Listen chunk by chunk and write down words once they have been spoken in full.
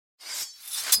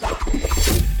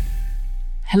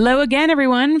Hello again,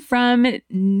 everyone from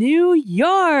New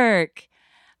York.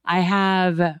 I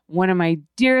have one of my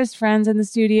dearest friends in the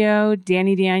studio,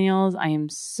 Dani Daniels. I am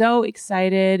so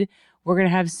excited. We're going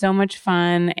to have so much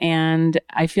fun. And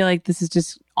I feel like this is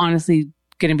just honestly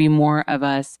going to be more of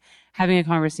us having a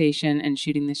conversation and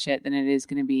shooting the shit than it is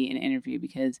going to be an interview,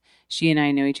 because she and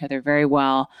I know each other very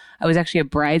well. I was actually a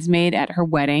bridesmaid at her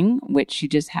wedding, which she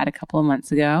just had a couple of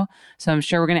months ago. So I'm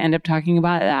sure we're going to end up talking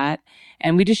about that.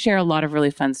 And we just share a lot of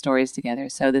really fun stories together.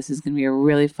 So this is going to be a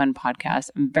really fun podcast.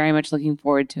 I'm very much looking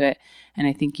forward to it. And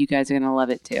I think you guys are going to love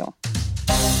it too.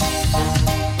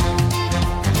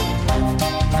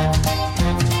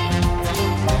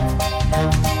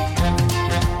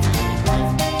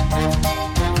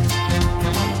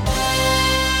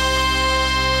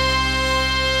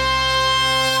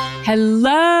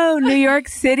 Hello, New York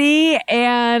City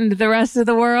and the rest of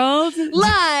the world.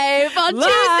 Live on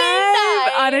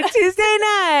a Tuesday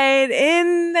night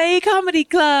in a comedy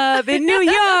club in New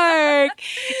York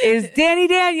is Dani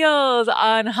Daniels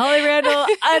on Holly Randall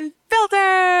Unfiltered.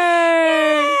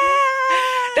 Yeah.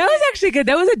 That was actually good.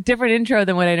 That was a different intro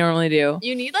than what I normally do.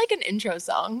 You need like an intro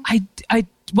song.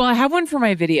 Well, I have one for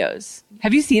my videos.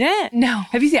 Have you seen it? No.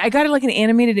 Have you seen it? I got like an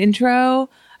animated intro.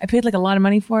 I paid like a lot of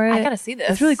money for it. I gotta see this.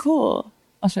 It's really cool.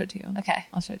 I'll show it to you. Okay.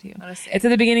 I'll show it to you. I wanna see. It's at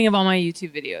the beginning of all my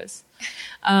YouTube videos.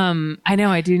 I know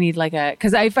I do need like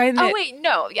because I find that. Oh wait,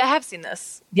 no, I have seen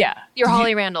this. Yeah. Your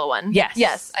Holly Randall one. Yes.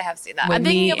 Yes, I have seen that. With I'm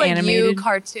thinking me of like animated? you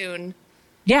cartoon.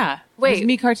 Yeah. Wait. It's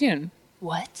me cartoon.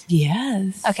 What?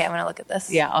 Yes. Okay, I'm gonna look at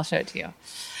this. Yeah, I'll show it to you.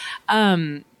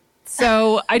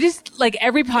 So I just like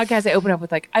every podcast I open up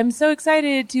with like, I'm so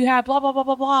excited to have blah, blah, blah,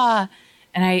 blah, blah.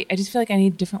 And I just feel like I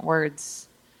need different words.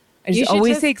 I just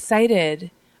always say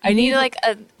excited. I need like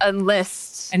a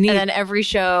list, and then every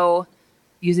show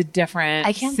use a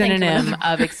different synonym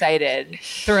of excited.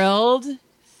 Thrilled,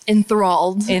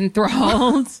 enthralled.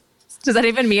 Does that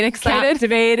even mean excited?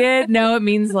 Captivated? No, it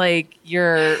means like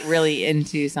you're really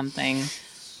into something.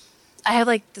 I have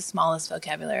like the smallest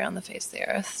vocabulary on the face of the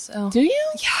earth. So do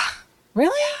you? Yeah.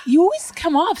 Really? You always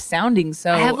come off sounding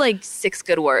so... I have like 6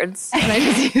 good words, and I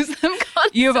just use them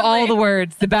constantly. You have all the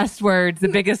words, the best words, the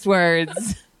biggest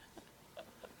words.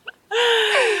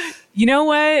 You know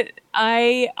what?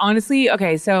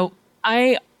 So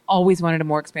I always wanted a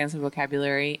more expansive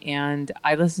vocabulary, and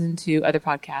I listen to other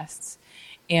podcasts,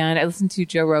 and I listen to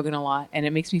Joe Rogan a lot, and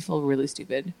it makes me feel really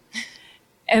stupid.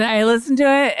 And I listen to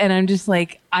it, and I'm just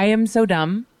like, I am so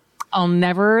dumb. I'll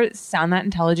never sound that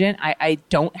intelligent. I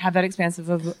don't have that expansive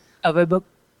of a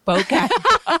vocab.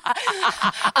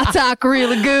 I talk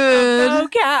really good.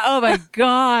 Oh my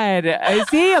God. I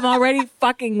see, I'm already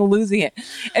fucking losing it.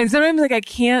 And sometimes like I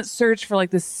can't search for like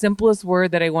the simplest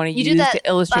word that I want to use to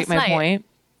illustrate my point.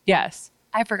 Yes.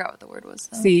 I forgot what the word was,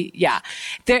 though. See, yeah.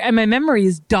 And my memory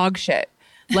is dog shit.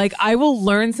 Like I will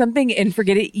learn something and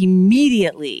forget it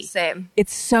immediately. Same.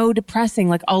 It's so depressing.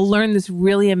 Like I'll learn this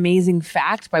really amazing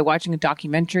fact by watching a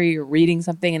documentary or reading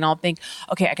something, and I'll think,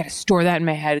 okay, I got to store that in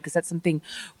my head because that's something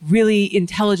really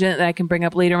intelligent that I can bring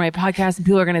up later in my podcast, and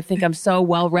people are going to think I'm so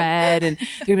well read, and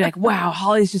they're going to be like, wow,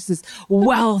 Holly's just this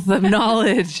wealth of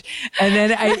knowledge. And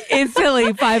then I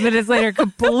instantly 5 minutes later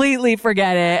completely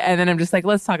forget it, and then I'm just like,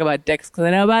 let's talk about dicks because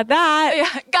I know about that.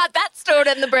 Yeah, got that stored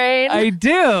in the brain. I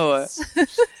do.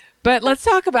 But let's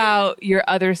talk about your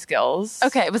other skills.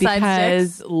 Okay,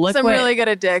 besides dicks. Look, I'm really good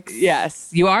at dicks.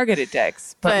 Yes, you are good at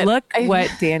dicks. But look what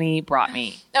Dani brought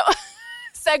me. No,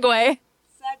 segue.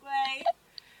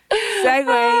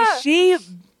 She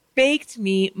baked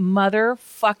me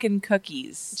motherfucking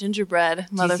cookies. Gingerbread,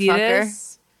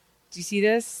 motherfucker. Do you see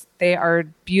this? They are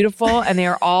beautiful, and they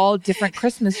are all different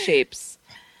Christmas shapes.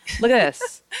 Look at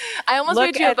this. I almost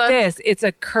made you this. It's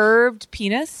a curved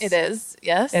penis. It is,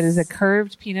 yes. It is a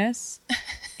curved penis,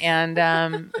 and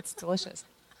it's delicious.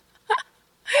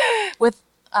 With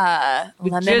lemon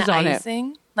jizz on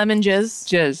icing. Lemon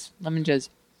jizz. Lemon jizz.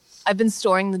 I've been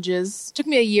storing the jizz. Took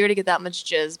me a year to get that much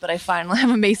jizz, but I finally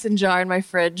have a mason jar in my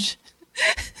fridge.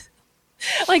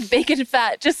 Like bacon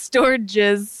fat, just stored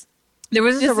jizz. There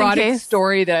was this erotic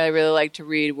story that I really like to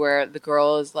read where the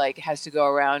girl is like has to go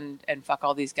around and fuck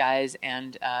all these guys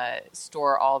and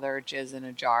store all their jizz in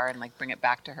a jar and like bring it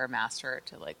back to her master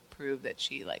to like prove that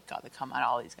she like got the cum out of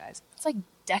all these guys. It's like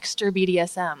Dexter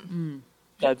BDSM.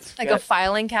 That's like good. a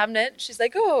filing cabinet. She's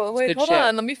like, oh wait, hold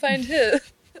on, let me find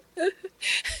his.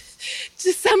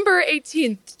 December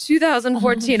 18th,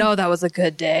 2014. Oh, that was a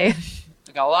good day.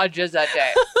 I got a lot of jizz that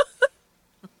day.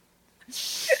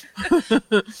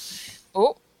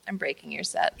 Oh, I'm breaking your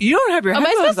set. You don't have your headphones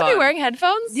on. Am I supposed to be wearing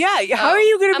headphones? Yeah. How are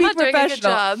you going to be professional? Doing a good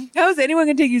job. How is anyone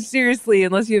going to take you seriously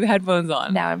unless you have headphones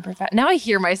on? Now I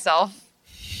hear myself.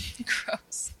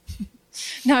 Gross.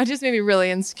 No, it just made me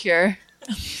really insecure.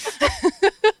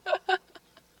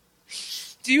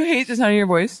 Do you hate the sound of your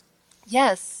voice?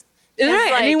 Yes. Is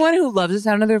there anyone who loves the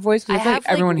sound of their voice? Because I feel like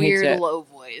everyone hates weird it. Low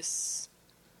voice.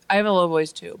 I have a low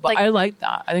voice too, but I like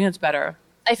that. I think it's better.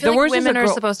 I feel like women are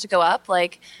supposed to go up.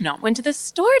 Like, no, went to the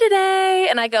store today,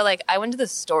 and I go like, I went to the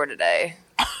store today.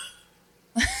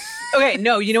 Okay,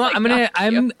 no, you know what?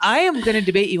 I am gonna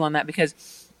debate you on that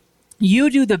because you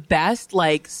do the best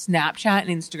like Snapchat and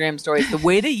Instagram stories. The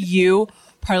way that you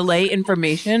parlay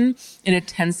information in a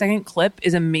 10-second clip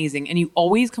is amazing, and you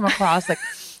always come across like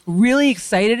really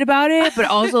excited about it, but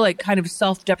also like kind of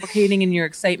self-deprecating in your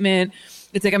excitement.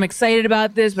 It's like, I'm excited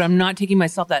about this, but I'm not taking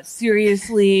myself that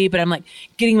seriously. But I'm like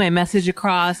getting my message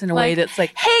across in a way that's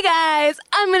like, hey guys,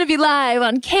 I'm going to be live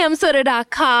on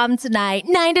camsoda.com tonight,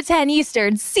 9 to 10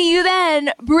 Eastern. See you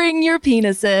then. Bring your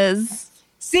penises.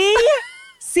 See?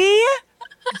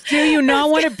 Do you not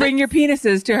want to bring your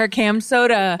penises to her Cam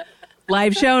Soda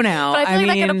live show now? But I feel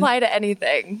like that can apply to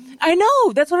anything. I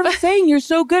know. That's what I'm saying. You're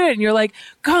so good at it. And you're like,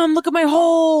 come look at my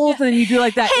holes. And then you do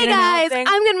like that. Hey guys, thing.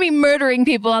 I'm going to be murdering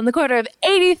people on the corner of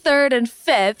 83rd and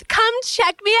 5th. Come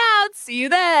check me out. See you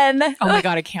then. Oh my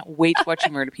God. I can't wait to watch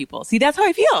you murder people. See, that's how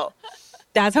I feel.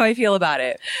 That's how I feel about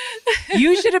it.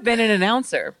 You should have been an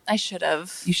announcer. I should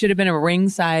have. You should have been a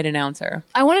ringside announcer.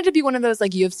 I wanted to be one of those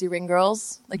like UFC ring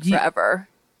girls, like forever.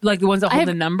 Like the ones that hold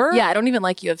the number? Yeah, I don't even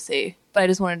like UFC, but I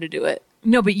just wanted to do it.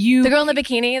 No, but the girl in the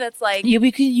bikini that's like... Yeah,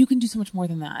 you can do so much more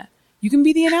than that. You can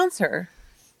be the announcer.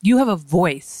 You have a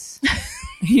voice.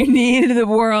 The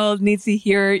world needs to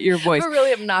hear your voice. We're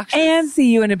really obnoxious. And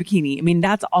see you in a bikini. I mean,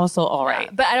 that's also all right.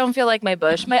 Yeah, but I don't feel like my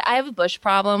bush... I have a bush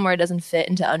problem where it doesn't fit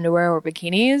into underwear or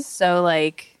bikinis, so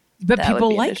like... But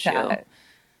people like that.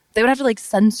 They would have to like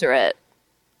censor it.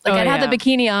 Like I'd have the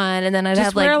bikini on and then I'd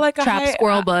have like trap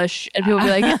squirrel bush and people would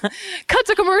be like, cut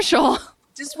to commercial.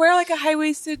 Just wear like a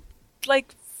high-waisted,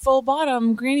 like full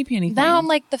bottom granny panty thing. Now I'm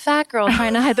like the fat girl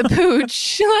trying to hide the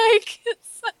pooch.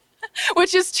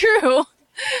 Which is true.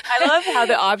 I love how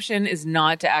the option is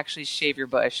not to actually shave your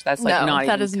bush. That's like not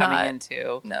even coming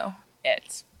into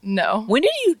it. No. When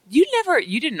did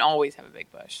you didn't always have a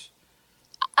big bush.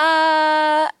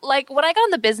 Like when I got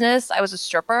in the business, I was a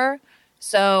stripper.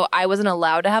 So I wasn't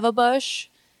allowed to have a bush.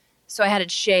 So I had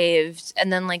it shaved.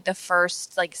 And then like the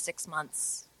first like 6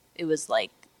 months, it was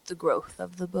like the growth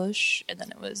of the bush. And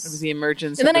then it was the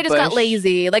emergence and then of the bush. I just got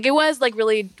lazy. Like it was like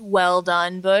really well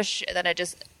done bush. And then I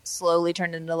just slowly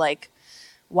turned into like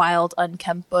wild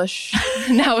unkempt bush.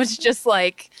 Now it's just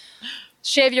like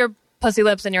shave your pussy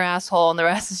lips and your asshole and the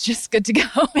rest is just good to go.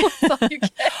 That's all you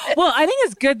get. Well, I think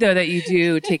it's good though that you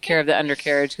do take care of the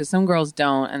undercarriage because some girls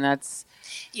don't. And that's...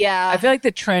 Yeah. I feel like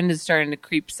the trend is starting to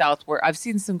creep southward. I've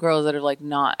seen some girls that are like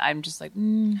not. I'm just like,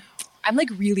 I'm like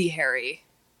really hairy.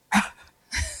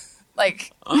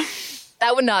 Like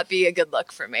that would not be a good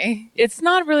look for me. It's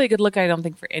not really a good look, I don't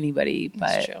think, for anybody. But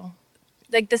that's true.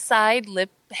 Like the side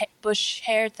lip bush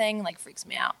hair thing like freaks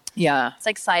me out. Yeah. It's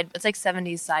like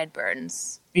 70s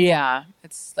sideburns. Yeah.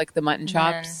 It's like the mutton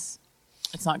chops.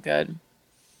 It's not good.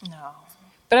 No.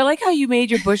 But I like how you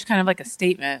made your bush kind of like a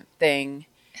statement thing.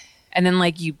 And then,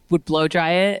 like, you would blow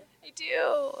dry it? I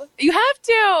do. You have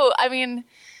to. I mean,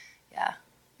 yeah,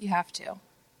 you have to.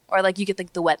 Or, like, you get,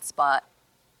 like, the wet spot.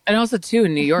 And also, too,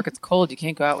 in New York, it's cold. You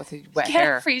can't go out with wet hair. You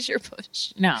can't freeze your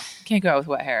bush. No, you can't go out with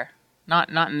wet hair. Not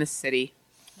in this city.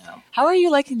 No. How are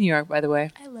you liking New York, by the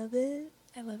way? I love it.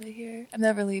 I love it here. I'm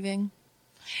never leaving.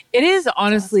 It is,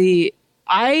 honestly,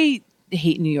 I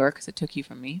hate New York because it took you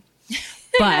from me.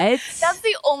 But that's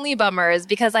the only bummer is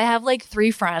because I have like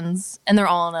 3 friends and they're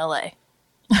all in LA.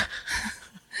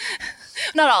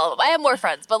 Not all of them. I have more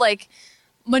friends, but like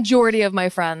majority of my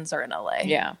friends are in LA.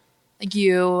 Yeah. Like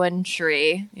you and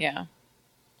Shree. Yeah.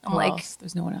 I'm like, else?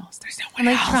 There's no one else. There's no one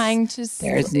I'm like else. trying to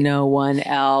There's no one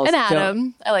else. And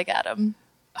Adam. I like Adam.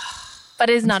 But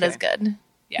he's not as good.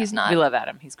 Yeah. He's not. We love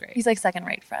Adam. He's great. He's like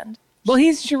second-rate friend. Well,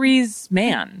 he's Cherie's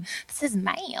man. This is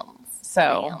man's.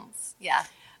 So. Man's. Yeah.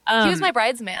 He was my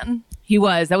bridesman. He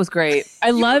was. That was great.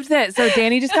 I loved that. So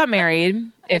Dani just got married.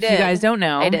 If you guys don't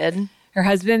know. I did. Her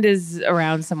husband is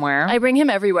around somewhere. I bring him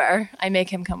everywhere. I make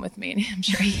him come with me, and I'm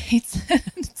sure he hates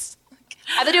it.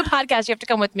 I have to do a podcast. You have to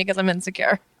come with me because I'm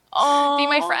insecure. Oh, be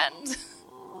my friend.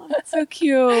 That's so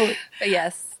cute. But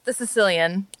yes, the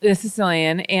Sicilian.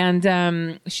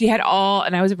 And she had all,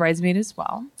 and I was a bridesmaid as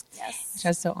well. Yes. Which I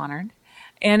was so honored.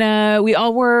 And we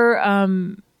all wore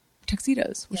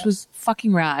tuxedos, which was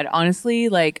fucking rad. Honestly,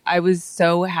 like I was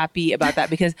so happy about that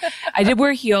because I did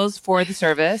wear heels for the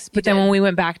service, but then when we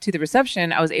went back to the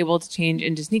reception, I was able to change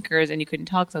into sneakers and you couldn't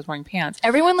tell because I was wearing pants.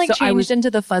 Everyone changed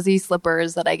into the fuzzy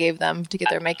slippers that I gave them to get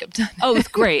their makeup done. Oh, it was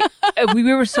great. We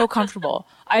were so comfortable.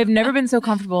 I've never been so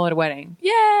comfortable at a wedding.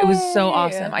 Yeah. It was so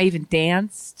awesome. I even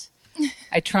danced.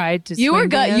 I tried to You were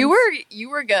good. dance. You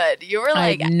were good. You were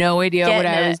like, I had no idea what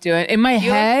I was doing. In my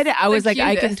head, I was like,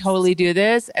 I can cutest. totally do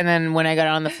this. And then when I got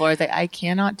on the floor, I was like, I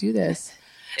cannot do this.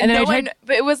 And then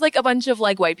but it was like a bunch of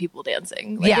like white people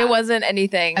dancing. Like it wasn't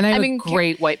anything. And I'm a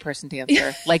great white person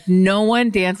dancer. Like no one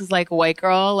dances like a white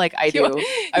girl like I do.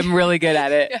 I'm really good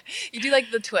at it. Yeah. You do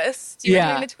like the twist. You were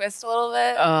doing the twist a little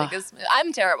bit.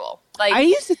 I'm terrible. Like I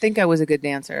used to think I was a good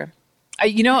dancer.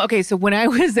 Okay, so when I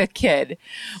was a kid,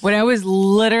 when I was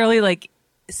literally like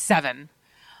 7,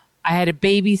 I had a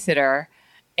babysitter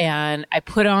and I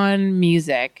put on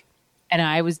music and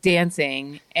I was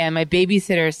dancing and my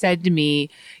babysitter said to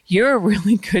me, "You're a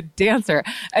really good dancer."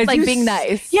 Like being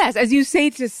nice. Yes, as you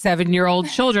say to 7-year-old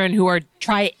children who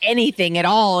try anything at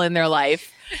all in their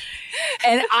life.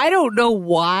 And I don't know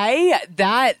why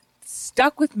that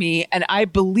stuck with me and I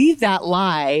believe that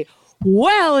lie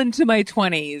well into my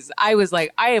 20s. I was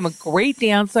like, I am a great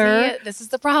dancer. See, this is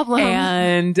the problem.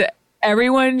 And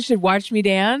everyone should watch me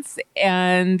dance.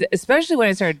 And especially when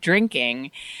I started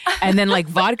drinking. And then like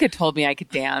vodka told me I could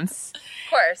dance. Of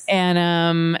course.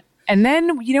 And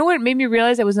then, you know what made me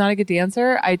realize I was not a good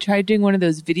dancer? I tried doing one of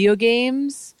those video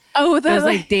games. Oh, those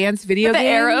like dance video games. The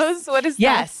arrows? What is that?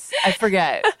 Yes, I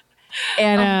forget.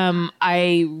 And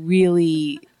I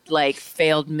really like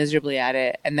failed miserably at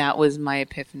it, and that was my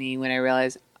epiphany when I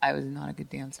realized I was not a good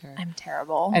dancer. I'm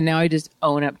terrible. And now I just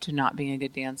own up to not being a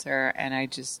good dancer, and I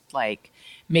just like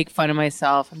make fun of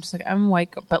myself. I'm just like, I'm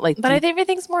white, but like, I think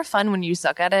everything's more fun when you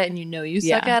suck at it and you know you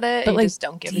suck at it, but like, you just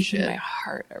don't give a shit. In my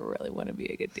heart, I really want to be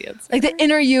a good dancer. Like the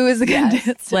inner you is a good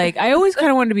dancer. Like I always kind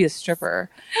of wanted to be a stripper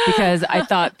because I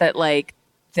thought that like.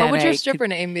 What would your stripper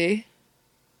name be?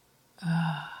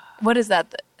 What is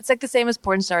that? It's like the same as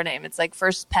porn star name. It's like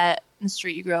first pet in the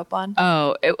street you grew up on.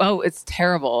 It's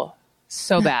terrible.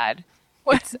 So bad.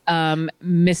 It's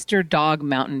Mr. Dog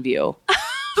Mountain View.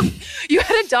 You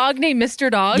had a dog named Mr.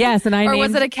 Dog? Yes, and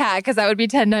was it a cat? Because that would be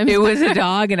 10 times. It was a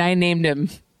dog, and I named him.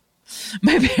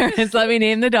 My parents let me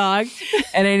name the dog,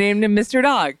 and I named him Mr.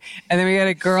 Dog. And then we got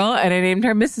a girl, and I named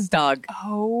her Mrs. Dog.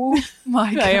 Oh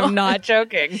my God! I am not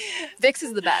joking. Vix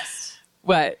is the best.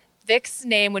 What? Vic's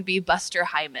name would be Buster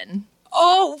Hyman.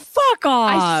 Oh, fuck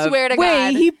off. I swear to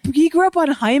God. Wait, he grew up on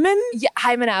Hyman? Yeah,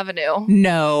 Hyman Avenue.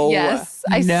 No. Yes.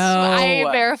 I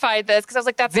verified this because I was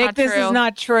like, that's Vic, not true. This is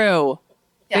not true.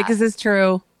 Yeah. Vic, is this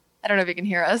true? I don't know if you can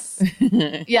hear us.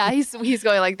 Yeah, he's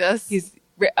going like this.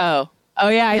 Oh,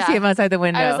 yeah, I see him outside the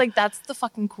window. I was like, that's the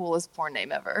fucking coolest porn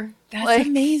name ever. That's like,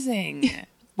 amazing.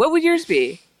 What would yours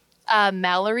be?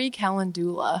 Mallory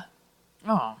Calendula.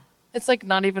 Oh. It's like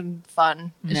not even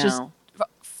fun. It's just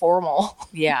formal.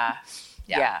 Yeah.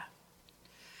 I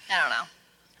don't know.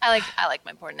 I like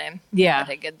my porn name. Yeah. I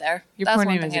did good there. Your That's porn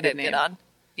one name thing is a I did good good name. on.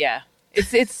 Yeah.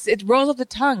 It rolls off the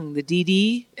tongue, the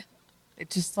DD.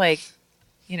 It's just like,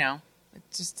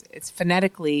 it's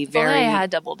phonetically If only very. I had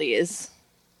double D's,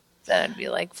 then it'd be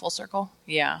like full circle.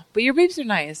 Yeah. But your boobs are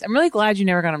nice. I'm really glad you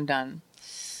never got them done.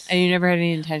 And you never had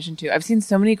any intention to. I've seen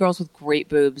so many girls with great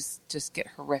boobs just get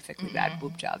horrifically bad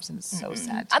boob jobs, and it's so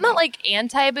sad. I'm not like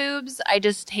anti-boobs. I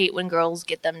just hate when girls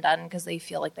get them done because they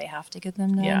feel like they have to get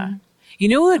them done. Yeah. You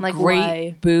know what? Like, great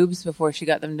why? boobs before she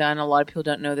got them done. A lot of people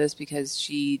don't know this because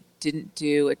she didn't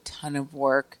do a ton of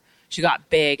work. She got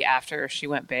big after she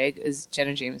went big. Is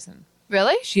Jenna Jameson?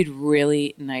 Really? She had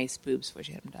really nice boobs before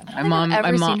she had them done. I don't think I've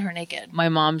ever seen her naked. My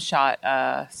mom shot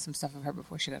some stuff of her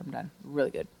before she got them done.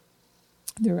 Really good.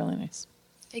 They're really nice.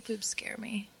 Fake boobs scare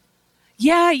me.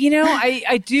 Yeah,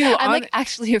 I do. I'm like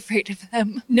actually afraid of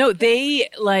them. No, they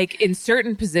like in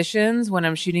certain positions when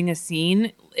I'm shooting a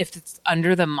scene, if it's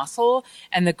under the muscle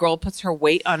and the girl puts her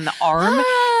weight on the arm,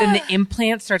 then the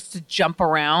implant starts to jump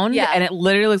around and it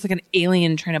literally looks like an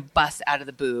alien trying to bust out of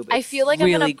the boob. It's I feel like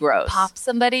really I'm going gross. to pop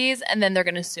somebody's and then they're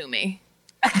going to sue me.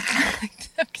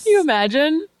 Can you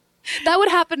imagine? That would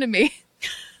happen to me.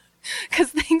 Because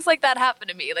things like that happen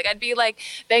to me. Like I'd be like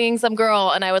banging some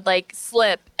girl and I would like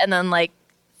slip and then like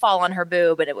fall on her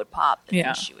boob and it would pop and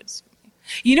then she would sue me.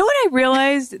 You know what I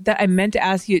realized that I meant to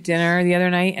ask you at dinner the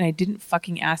other night and I didn't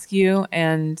fucking ask you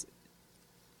and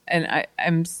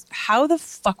I'm how the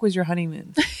fuck was your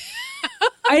honeymoon?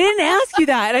 I didn't ask you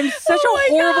that. And I'm such a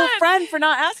horrible friend for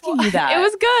not asking you that. It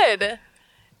was good.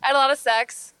 I had a lot of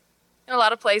sex in a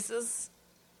lot of places.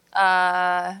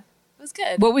 It was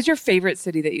good. What was your favorite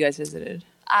city that you guys visited?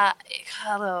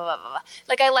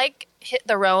 Like I like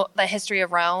the history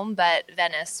of Rome, but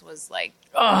Venice was like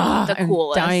the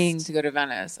coolest. I'm dying to go to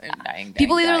Venice. I'm dying.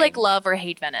 People either like love or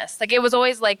hate Venice. Like it was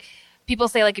always like people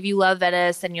say like if you love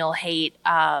Venice then you'll hate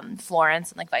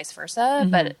Florence and like vice versa.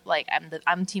 But like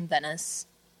I'm team Venice.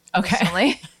 Okay.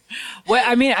 Personally. Well,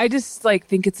 I mean, I just like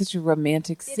think it's such a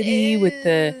romantic city with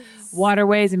the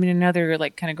waterways. I mean, I know they're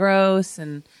like kind of gross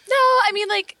and. No, I mean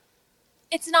like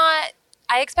it's not.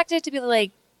 I expected it to be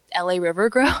like LA River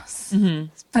gross,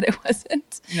 but it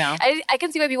wasn't. No, I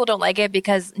can see why people don't like it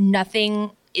because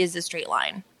nothing is a straight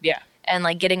line. Yeah, and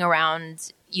like getting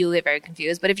around, you get very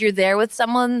confused. But if you're there with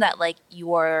someone that like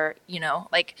you're,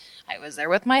 like I was there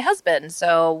with my husband,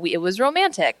 so it was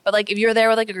romantic. But like if you're there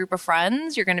with like a group of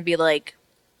friends, you're going to be like,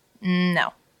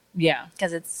 no, yeah,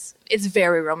 because it's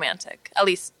very romantic. At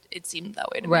least it seemed that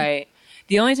way to me. Right.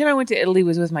 The only time I went to Italy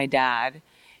was with my dad,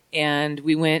 and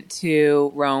we went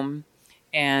to Rome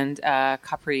and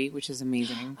Capri, which is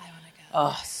amazing. I want to go.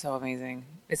 Oh, so amazing.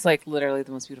 It's like literally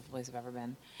the most beautiful place I've ever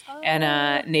been.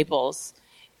 And Naples.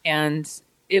 And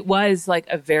it was like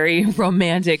a very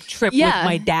romantic trip with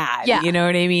my dad. Yeah. You know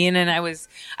what I mean? And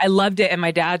I loved it. And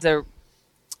my dad's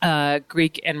a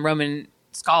Greek and Roman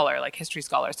scholar, like history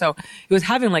scholar. So it was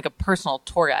having like a personal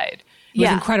tour guide. It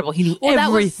was incredible. He knew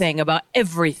everything about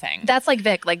everything. That's like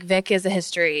Vic. Like Vic is a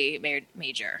history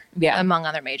major, among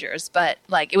other majors. But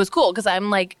like it was cool because I'm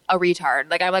like a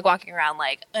retard. Like I'm like walking around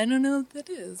like I don't know what that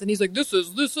is, and he's like, this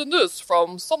is this and this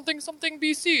from something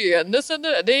BC, and this and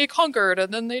that. They conquered,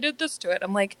 and then they did this to it.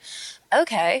 I'm like,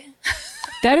 okay.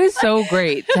 That is so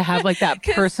great to have like that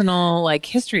personal like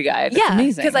history guide. That's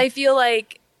amazing. Because I feel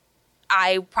like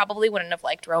I probably wouldn't have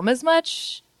liked Rome as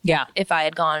much. Yeah, if I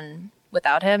had gone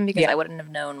without him because I wouldn't have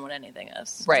known what anything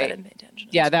is. Right. I didn't pay attention.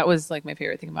 Yeah, that was like my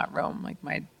favorite thing about Rome. Like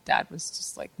my dad was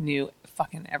just like knew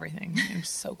fucking everything. It was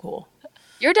so cool.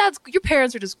 Your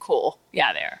parents are just cool.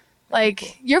 Yeah, they are. Like cool.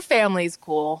 Your family's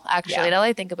cool, actually. Now that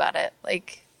I think about it.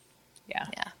 Like yeah.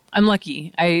 I'm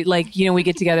lucky. I like, we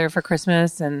get together for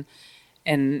Christmas and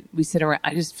we sit around.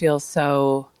 I feel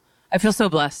so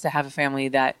blessed to have a family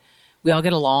that we all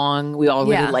get along. We all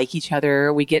really like each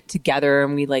other. We get together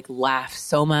and we like laugh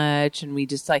so much. And we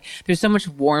just like, there's so much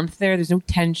warmth there. There's no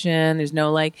tension. There's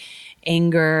no like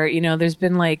anger. There's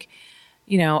been like,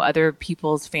 other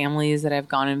people's families that I've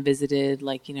gone and visited,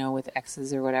 like, with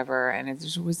exes or whatever. And it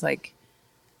just was like,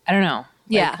 I don't know.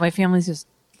 Like, my family's just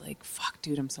like, fuck,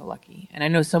 dude, I'm so lucky. And I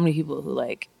know so many people who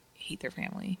like hate their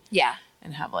family. Yeah.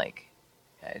 And have like,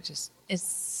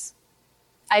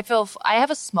 I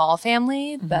have a small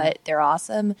family, but they're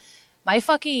awesome. My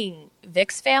fucking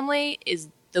Vic's family is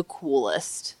the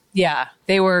coolest. Yeah,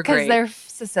 they were great. Because they're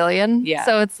Sicilian. Yeah.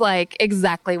 So it's like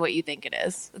exactly what you think it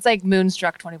is. It's like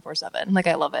Moonstruck 24/7. Like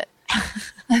I love it.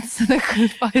 That's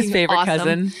his favorite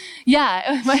cousin.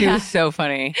 Yeah. She was so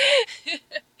funny.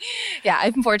 Yeah,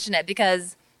 I'm fortunate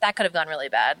because that could have gone really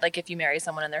bad. Like if you marry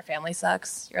someone and their family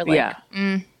sucks, you're like,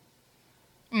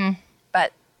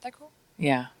 But they're cool.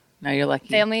 Yeah. No, you're lucky.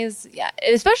 Families,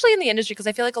 especially in the industry, because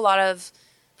I feel like a lot of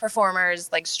performers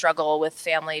like struggle with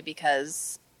family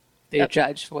because they're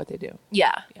judged for what they do.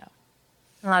 Yeah.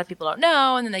 A lot of people don't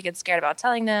know, and then they get scared about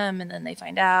telling them, and then they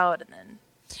find out, and then.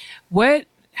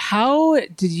 How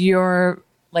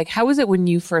was it when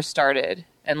you first started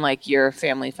and like your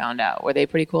family found out? Were they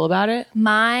pretty cool about it?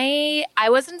 I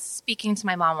wasn't speaking to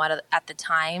my mom at the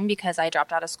time because I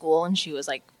dropped out of school, and she was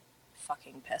like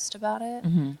fucking pissed about it.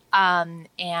 And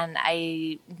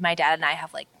my dad and I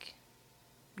have like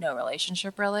no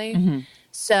relationship really.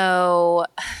 So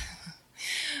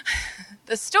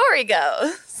the story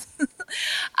goes,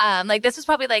 like this was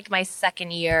probably like my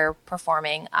second year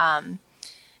performing. And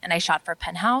I shot for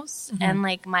Penthouse, and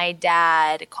like my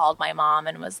dad called my mom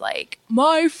and was like,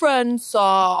 my friend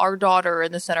saw our daughter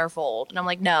in the centerfold. And I'm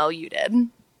like, no, you did.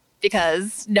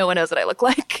 Because no one knows what I look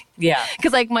like. Yeah.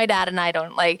 Because like my dad and I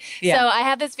don't like. Yeah. So I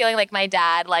have this feeling like my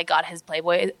dad like got his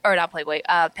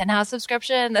Penthouse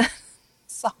subscription.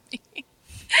 Saw me.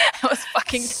 I was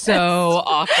fucking pissed. So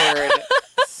awkward.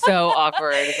 So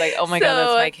awkward. It's like, oh my God,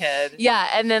 that's my kid. Yeah.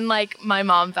 And then like my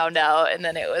mom found out, and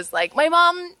then it was like my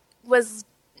mom was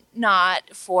not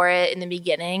for it in the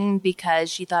beginning because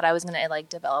she thought I was going to like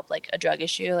develop like a drug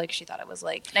issue. Like she thought it was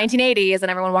like 1980s and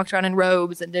everyone walked around in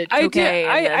robes and did cocaine.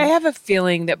 I have a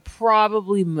feeling that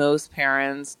probably most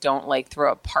parents don't like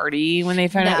throw a party when they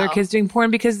find out their kids doing porn,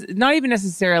 because not even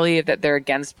necessarily that they're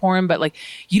against porn, but like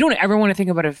you don't ever want to think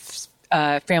about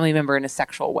a family member in a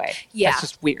sexual way. Yeah. That's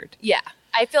just weird. Yeah.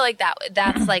 I feel like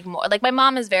that's like more like my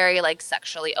mom is very like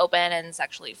sexually open and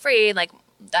sexually free. Like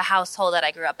the household that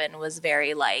I grew up in was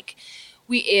very like,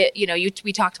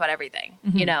 we talked about everything,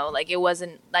 like it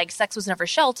wasn't like sex was never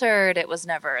sheltered. It was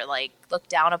never like looked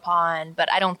down upon,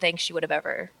 but I don't think she would have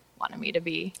ever wanted me to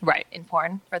be in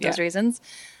porn for those reasons.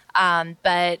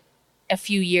 But a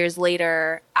few years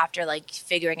later, after like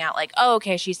figuring out like, oh,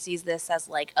 okay, she sees this as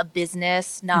like a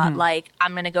business, not like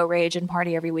I'm going to go rage and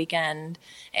party every weekend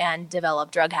and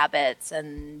develop drug habits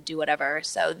and do whatever.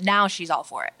 So now she's all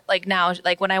for it. Like now,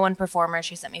 like when I won Performer,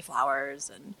 she sent me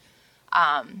flowers and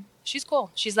she's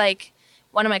cool. She's like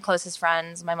one of my closest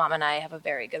friends. My mom and I have a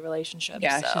very good relationship.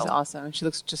 Yeah, so. she's awesome. She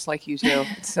looks just like you too.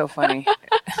 It's so funny.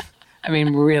 I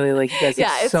mean, really, like you guys look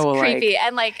it's so creepy. alike.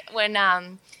 And like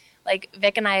when like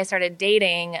Vic and I started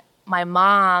dating, my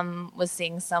mom was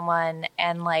seeing someone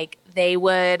and like they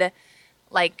would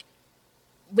like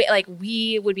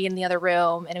we would be in the other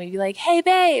room and we'd be like, hey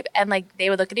babe, and like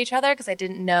they would look at each other because I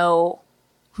didn't know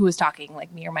who was talking,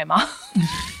 like me or my mom,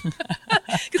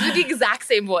 because with the exact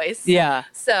same voice. Yeah.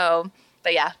 So,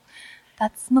 but yeah,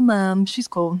 that's my mom. She's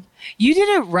cool. You did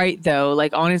it right though.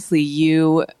 Like honestly,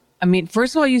 I mean,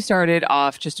 first of all, you started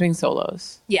off just doing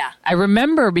solos. Yeah. I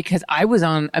remember because I was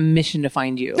on a mission to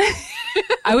find you.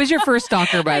 I was your first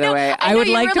stalker, by the way. I would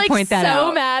like to point that out.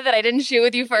 So mad that I didn't shoot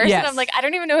with you first. Yes. And I'm like, I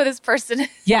don't even know who this person is.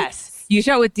 Yes. You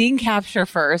shot with Dean Capture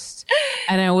first.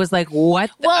 And I was like, what?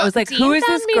 I was like, Dean who is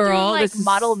found this me girl? doing, like, This is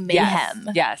Model Mayhem.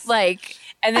 Yes. Like...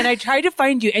 And then I tried to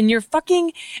find you, and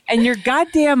your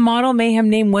goddamn Model Mayhem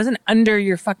name wasn't under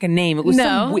your fucking name. It was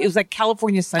it was like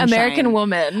California Sunshine. American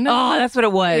Woman. Oh, that's what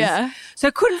it was. Yeah. So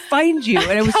I couldn't find you, and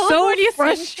I was so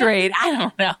frustrated. I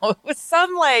don't know. It was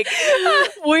some like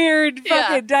weird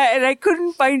fucking and I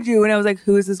couldn't find you, and I was like,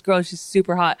 "Who is this girl? She's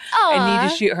super hot. Aww. I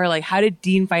need to shoot her. Like, how did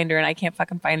Dean find her, and I can't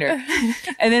fucking find her?"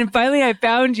 And then finally, I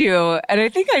found you, and I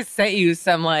think I sent you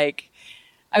some like.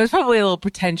 I was probably a little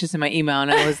pretentious in my email, and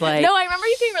I was like... No, I remember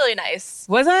you being really nice.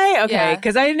 Was I? Okay. Yeah.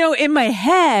 Because I know in my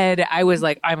head, I was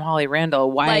like, I'm Holly Randall.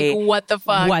 Why? Like, what the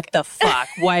fuck? What the fuck?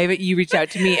 Why haven't you reached out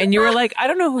to me? And you were like, I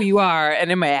don't know who you are.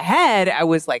 And in my head, I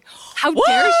was like, how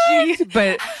dare she?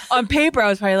 But on paper, I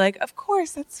was probably like, of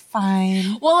course, that's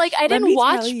fine. Well, like, I didn't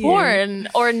watch porn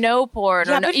or know porn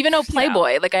or even know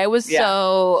Playboy. Like, I was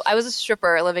I was a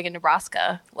stripper living in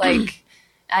Nebraska. Like,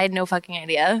 I had no fucking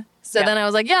idea. So then I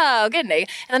was like, yeah, I'll get naked.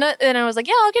 And then I was like,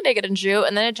 yeah, I'll get naked and shoot.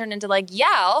 And then it turned into like,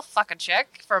 yeah, I'll fuck a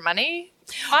chick for money.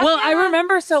 Well, I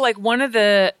remember, so like was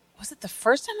it the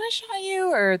first time I shot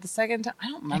you or the second time? I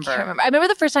don't remember. I can't remember. I remember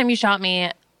the first time you shot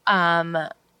me.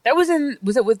 That was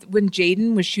when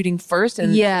Jaden was shooting first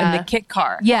and the kit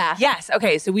car? Yeah. Yes.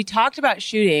 Okay. So we talked about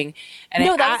shooting. And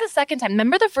no, that was the second time.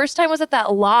 Remember the first time was at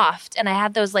that loft and I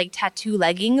had those like tattoo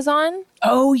leggings on?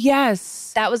 Oh,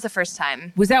 yes. That was the first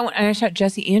time. Was that when I shot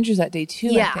Jesse Andrews that day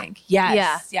too, I think? Yes.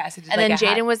 Yeah. Yes. And then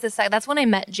Jaden was the second. That's when I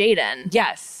met Jaden.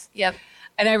 Yes. Yep.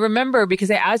 And I remember because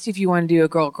I asked you if you wanted to do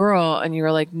a girl and you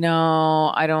were like,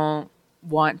 no, I don't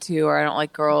want to, or I don't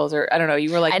like girls, or I don't know.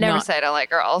 You were like, I never said I don't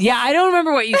like girls. Yeah, I don't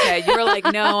remember what you said. You were like,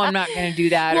 no, I'm not going to do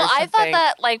that. Well, or something. I thought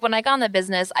that like when I got in the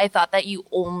business, I thought that you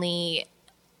only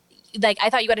like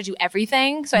I thought you got to do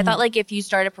everything. So I thought like if you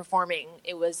started performing,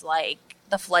 it was like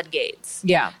the floodgates.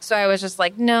 Yeah. So I was just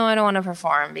like, no, I don't want to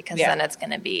perform because then it's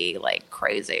going to be like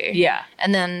crazy. Yeah.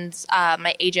 And then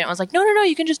my agent was like, no,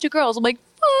 you can just do girls. I'm like,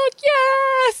 fuck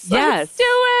yes. Let's do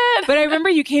it. But I remember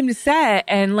you came to set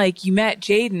and like you met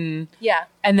Jaden. Yeah.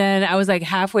 And then I was like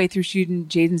halfway through shooting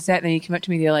Jaden's set and then you came up to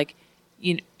me and you're like,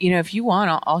 you know, if you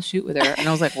want, I'll shoot with her. And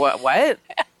I was like, what?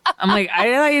 I'm like,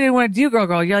 I thought you didn't want to do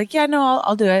girl. You're like, yeah, no,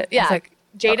 I'll do it. Yeah. I was like,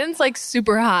 Jaden's like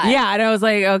super hot. yeah. And I was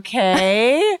like,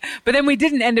 okay. But then we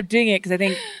didn't end up doing it because I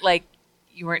think like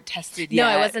you weren't tested yet. No,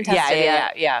 I wasn't tested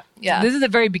yet. Yeah. This is the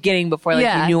very beginning before like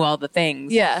you knew all the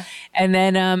things. Yeah. And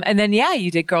then you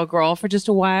did girl for just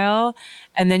a while.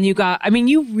 And then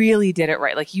you really did it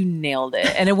right. Like you nailed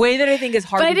it in a way that I think is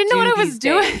hard but to I didn't do know what I was these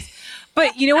doing. days.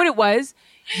 But you know what it was?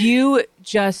 You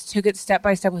just took it step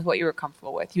by step with what you were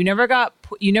comfortable with. You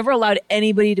never allowed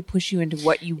anybody to push you into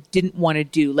what you didn't want to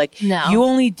do. Like you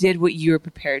only did what you were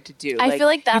prepared to do. I feel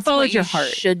like that's what your you heart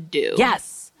should do.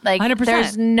 Yes. Like 100%.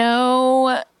 There's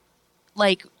no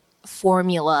like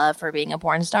formula for being a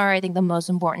porn star. I think the most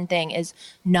important thing is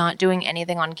not doing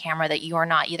anything on camera that you are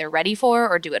not either ready for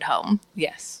or do at home.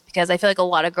 Yes. Because I feel like a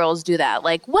lot of girls do that.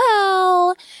 Like,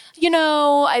 well, you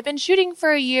know, I've been shooting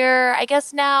for a year. I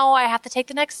guess now I have to take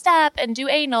the next step and do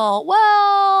anal. Well,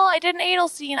 I did an anal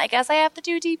scene. I guess I have to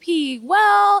do DP.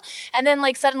 Well, and then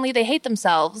like suddenly they hate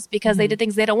themselves because they did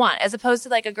things they don't want. As opposed to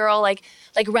like a girl like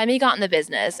Remy got in the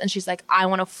business and she's like, I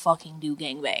want to fucking do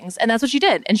gangbangs. And that's what she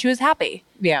did. And she was happy.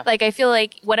 Yeah. Like, I feel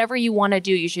like whatever you want to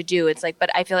do, you should do. It's like, but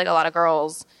I feel like a lot of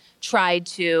girls try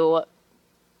to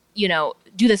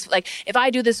do this. Like, if I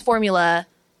do this formula,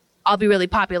 I'll be really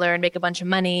popular and make a bunch of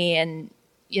money, and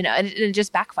and it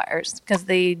just backfires because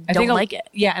they don't like it.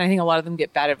 Yeah, and I think a lot of them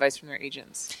get bad advice from their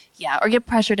agents. Yeah, or get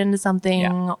pressured into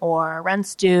something, or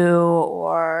rent's due,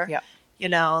 or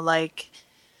it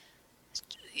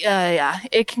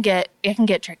can get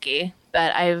tricky.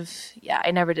 But I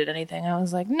never did anything. I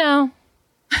was like, no,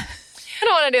 I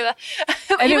don't want to do that.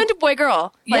 Even to boy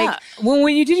girl. Yeah.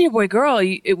 When you did your boy girl,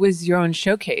 it was your own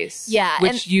showcase. Yeah,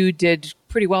 which you did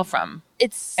pretty well from.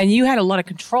 And you had a lot of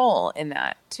control in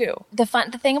that too. The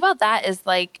thing about that is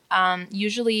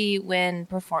usually when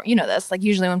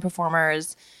usually when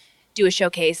performers do a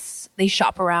showcase, they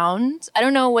shop around. I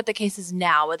don't know what the case is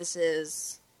now, but this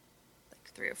is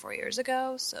 3 or 4 years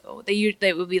ago. So they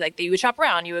would be like, you would shop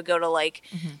around. You would go to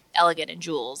Elegant and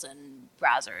Jules and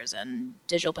Brazzers and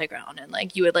Digital Playground, and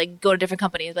you would go to different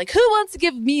companies, who wants to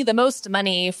give me the most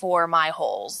money for my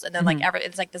holes? And then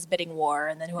it's this bidding war,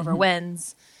 and then whoever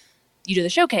wins, you do the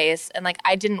showcase. And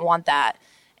I didn't want that.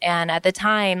 And at the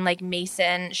time,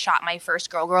 Mason shot my first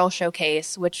girl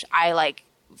showcase, which I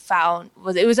found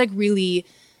was really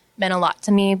meant a lot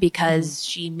to me because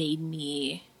she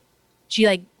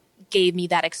gave me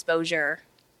that exposure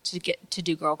to get to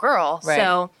do girl. Right.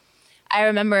 So I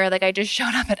remember I just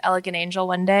showed up at Elegant Angel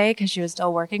one day because she was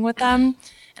still working with them,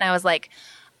 and I was like,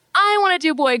 I want to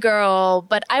do boy girl,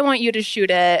 but I want you to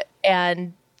shoot it,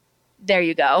 and there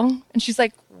you go. And she's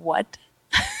like, what?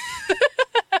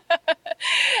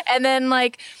 And then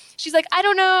she's like, I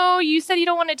don't know, you said you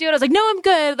don't want to do it. I was like, no, I'm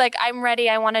good. I'm ready.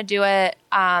 I want to do it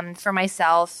for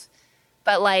myself.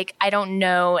 But I don't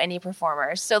know any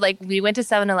performers. So we went to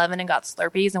 7-Eleven and got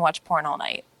Slurpees and watched porn all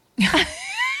night.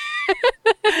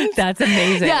 That's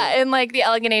amazing. Yeah, in the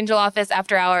Elegant Angel office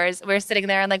after hours, we were sitting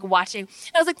there and watching.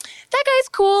 And I was like, that guy's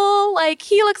cool.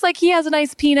 He looks like he has a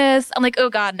nice penis. I'm like, oh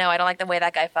God, no, I don't like the way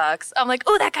that guy fucks. I'm like,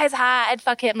 oh, that guy's hot. I'd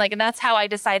fuck him. And that's how I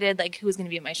decided who was going to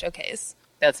be in my showcase.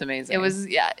 That's amazing. It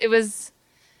was.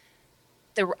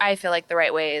 I feel the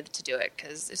right way to do it,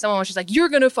 because if someone was just you're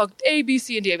gonna fuck A, B,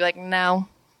 C, and D, I'd be like, no.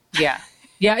 Yeah,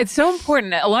 it's so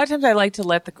important. A lot of times I like to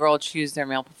let the girl choose their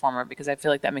male performer because I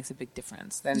feel that makes a big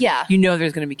difference. Then there's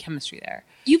going to be chemistry there.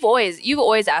 You've always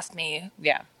asked me,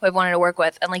 who I've wanted to work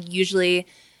with, and usually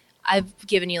I've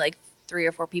given you 3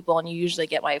 or 4 people, and you usually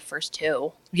get my first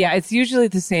 2. Yeah, it's usually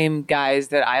the same guys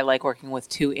that I like working with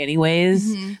too,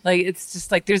 anyways. Mm-hmm. It's just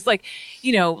there's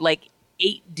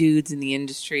 8 dudes in the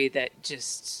industry that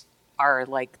just are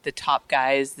the top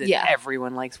guys that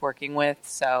everyone likes working with.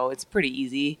 So it's pretty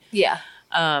easy. Yeah.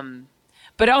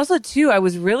 But also too, I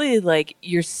was really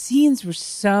your scenes were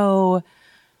so,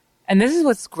 and this is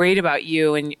what's great about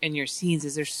you and your scenes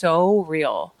is they're so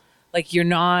real. You're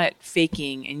not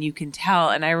faking, and you can tell.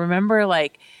 And I remember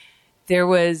there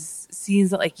was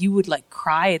scenes that you would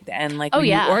cry at the end, when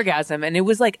you orgasm, and it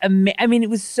was it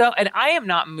was so. And I am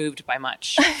not moved by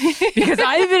much because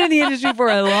I've been in the industry for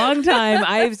a long time.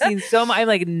 I've seen so much.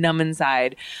 I'm numb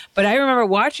inside, but I remember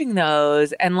watching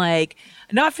those and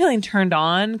not feeling turned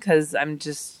on because I'm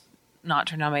just not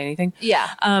turned on by anything.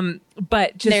 Yeah.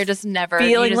 But just they're just never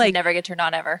feeling you just never get turned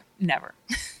on ever. Never.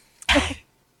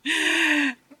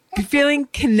 Feeling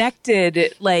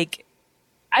connected,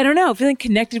 I don't know, feeling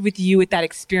connected with you with that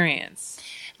experience.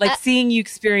 Seeing you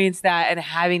experience that and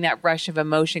having that rush of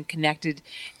emotion connected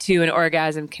to an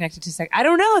orgasm, connected to sex. I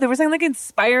don't know. There was something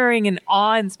inspiring and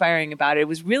awe-inspiring about it. It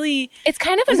was really... It's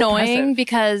kind of annoying impressive.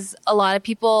 Because a lot of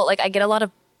people, I get a lot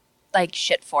of,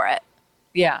 shit for it.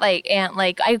 Yeah.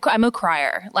 I'm a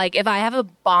crier. If I have a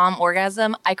bomb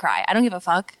orgasm, I cry. I don't give a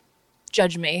fuck.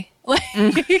 Judge me.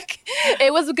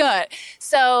 It was good.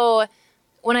 So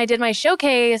when I did my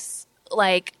showcase...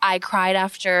 I cried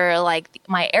after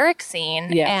my Eric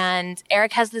scene, and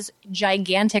Eric has this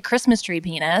gigantic Christmas tree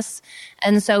penis,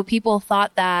 and so people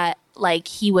thought that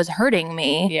he was hurting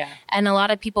me, and a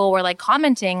lot of people were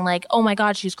commenting oh my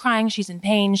God, she's crying, she's in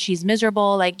pain, she's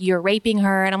miserable, you're raping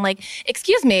her, and I'm like,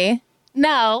 excuse me,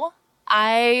 no,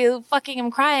 I fucking am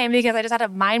crying because I just had a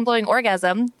mind-blowing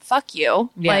orgasm. Fuck you.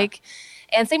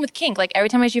 And same with kink. Every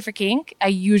time I shoot for kink, I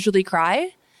usually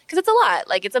cry. Because it's a lot.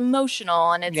 It's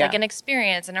emotional, and it's an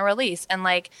experience and a release. And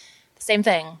the same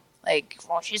thing.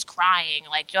 She's crying.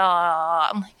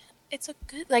 I'm it's a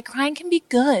good, crying can be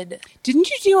good. Didn't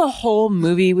you do a whole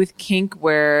movie with kink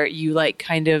where you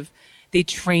they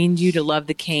trained you to love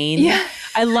the cane? Yeah.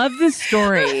 I love this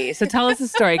story. So tell us the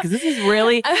story, because this is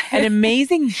really an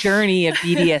amazing journey of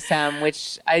BDSM,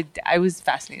 which I was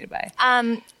fascinated by.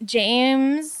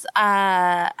 James,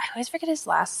 I always forget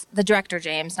the director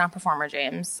James, not performer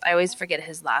James. I always forget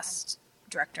his last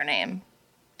director name.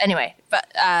 Anyway,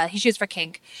 but he shoots for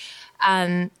kink.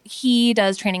 He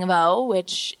does Training of O,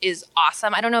 which is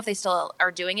awesome. I don't know if they still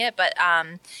are doing it, but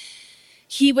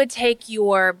he would take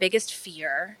your biggest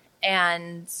fear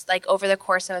and like over the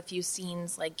course of a few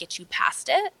scenes, like get you past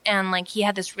it. And like he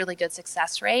had this really good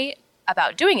success rate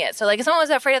about doing it. So like if someone was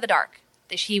afraid of the dark,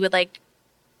 he would like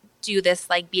do this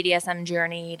like BDSM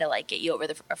journey to like get you over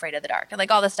the afraid of the dark and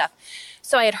like all this stuff.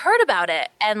 So I had heard about it,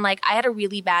 and like I had a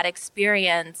really bad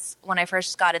experience when I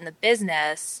first got in the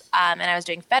business, and I was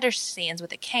doing fetish scenes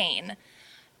with a cane,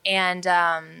 and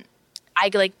I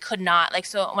like could not like,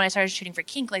 so when I started shooting for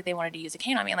kink, like they wanted to use a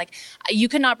cane on me. And like you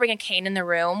could not bring a cane in the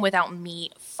room without me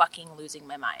fucking losing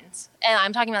my mind. And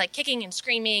I'm talking about like kicking and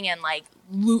screaming and like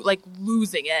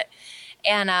losing it.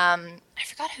 And I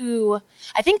forgot who,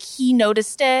 I think he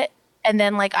noticed it. And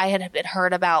then like I had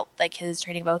heard about like his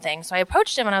Training Bow thing. So I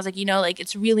approached him and I was like, you know, like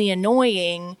it's really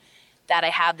annoying that I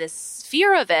have this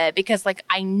fear of it because like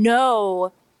I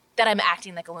know that I'm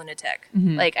acting like a lunatic.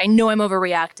 Mm-hmm. Like I know I'm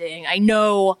overreacting. I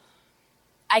know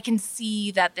I can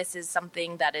see that this is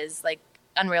something that is like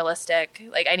unrealistic.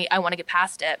 Like I want to get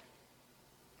past it.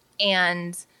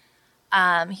 And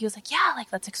he was like, yeah,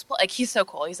 like let's explore. Like he's so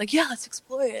cool. He's like, yeah, let's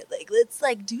explore it. Like let's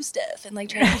like do stuff and like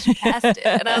try to get past it.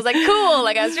 And I was like, cool.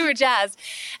 Like I was super jazzed.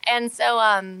 And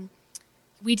so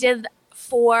we did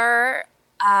 4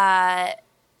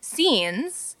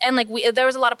 scenes, and like there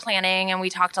was a lot of planning, and we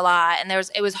talked a lot, and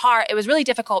it was hard. It was really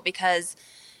difficult because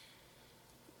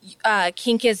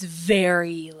kink is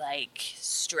very like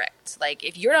strict. Like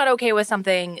if you're not okay with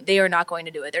something, they are not going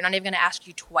to do it. They're not even going to ask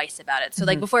you twice about it. So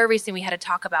like before every scene, we had to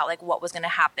talk about like what was going to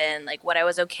happen, like what I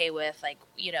was okay with, like,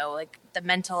 you know, like the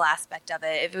mental aspect of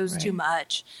it, if it was too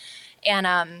much. And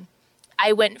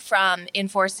I went from in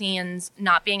 4 scenes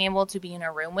not being able to be in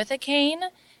a room with a cane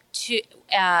to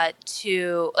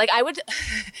like I would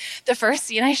the first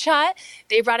scene I shot,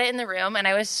 they brought it in the room and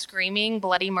I was screaming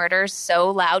bloody murder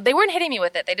so loud. They weren't hitting me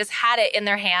with it. They just had it in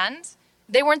their hand.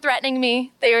 They weren't threatening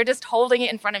me. They were just holding it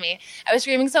in front of me. I was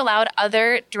screaming so loud,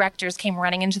 other directors came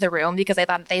running into the room because they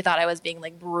thought I was being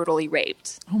like brutally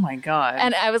raped. Oh my God.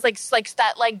 And I was like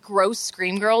that like gross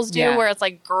scream girls do where it's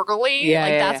like gurgly.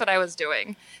 That's what I was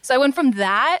doing. So I went from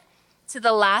that to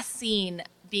the last scene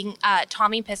being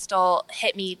Tommy Pistol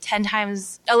hit me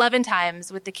 11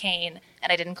 times with the cane,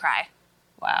 and I didn't cry.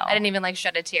 Wow. I didn't even like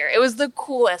shed a tear. It was the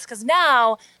coolest because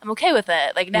now I'm okay with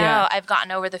it. Like now I've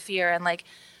gotten over the fear, and like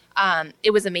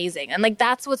it was amazing. And like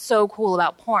that's what's so cool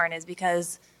about porn is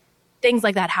because things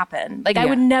like that happen. Like I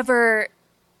would never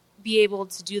be able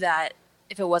to do that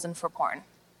if it wasn't for porn.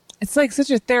 It's like such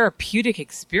a therapeutic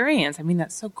experience. I mean,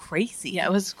 that's so crazy. Yeah,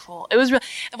 it was cool. It was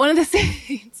one of the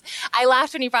scenes. I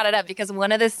laughed when you brought it up because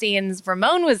one of the scenes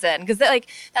Ramon was in, because like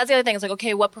that's the other thing. It's like,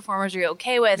 okay, what performers are you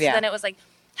okay with? Yeah. So then it was like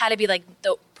had to be like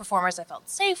the performers I felt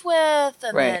safe with,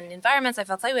 and then environments I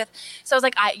felt safe with. So I was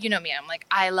like, you know me, I'm like,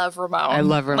 I love Ramon. I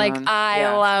love Ramon. Like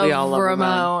I love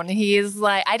Ramon. He's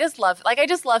like, I just love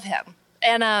him.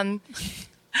 And I'll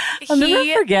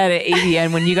never forget at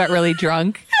ADN when you got really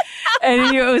drunk.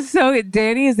 And it was so,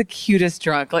 Danny is the cutest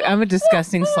drunk. Like I'm a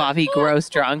disgusting, sloppy, gross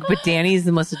drunk, but Danny is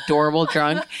the most adorable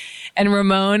drunk. And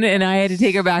Ramon and I had to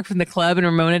take her back from the club, and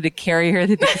Ramon had to carry her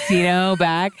to the casino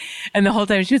back. And the whole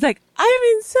time she was like, I'm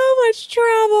in so much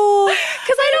trouble.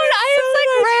 Because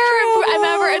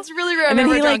it's really rare. And then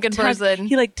he a drunken person.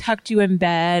 He like tucked you in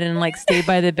bed and like stayed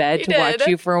by the bed to watch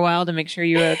you for a while to make sure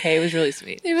you were okay. It was really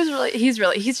sweet.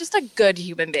 He's just a good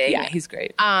human being. Yeah, he's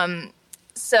great.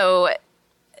 So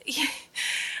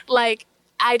like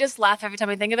I just laugh every time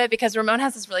I think of it because Ramon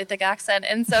has this really thick accent,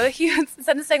 and so he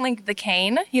instead of saying like the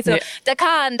cane, he's like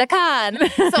Dakan.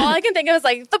 So all I can think of is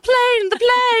like the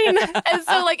plane, and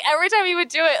so like every time he would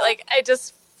do it, like I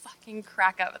just fucking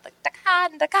crack up with like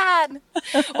Dakan.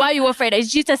 Why are you afraid?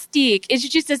 It's just a stick.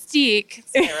 It's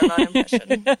my Ramon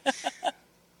impression, but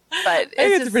I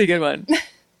think it's a pretty good one.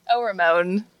 Oh,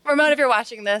 Ramon, if you're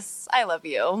watching this, I love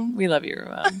you. We love you,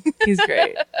 Ramon. He's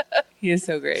great. He is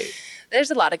so great. There's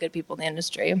a lot of good people in the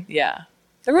industry. Yeah,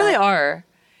 there really are.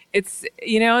 It's,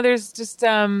 you know, there's just,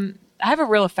 I have a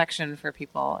real affection for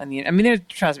people.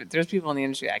 Trust me, there's people in the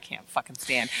industry I can't fucking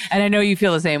stand. And I know you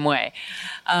feel the same way.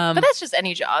 But that's just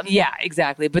any job. Yeah,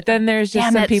 exactly. But then there's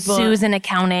just some people. Sue's in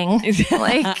accounting.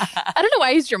 Like, I don't know why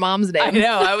I used your mom's name. I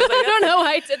know. I was like, I don't know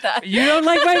why I did that. You don't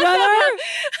like my mother?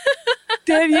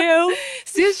 Did you?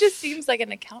 Sue just seems like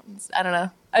an accountant. I don't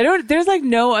know. There's like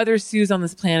no other Sue's on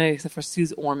this planet except for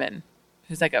Suze Orman,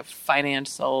 who's like a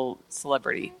financial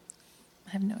celebrity.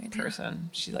 I have no idea. Person.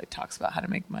 She like talks about how to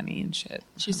make money and shit.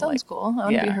 She sounds cool. I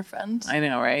want to be her friend. I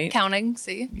know, right? Accounting,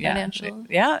 see? Yeah. Financial.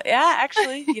 Yeah,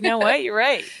 actually. You know what? You're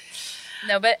right.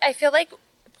 No, but I feel like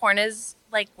porn is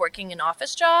like working an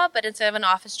office job, but instead of an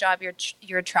office job,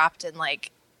 you're trapped in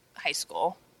like high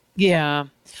school. Yeah.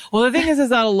 Well, the thing is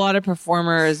that a lot of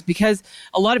performers, because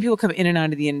a lot of people come in and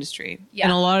out of the industry.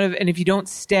 Yeah. And if you don't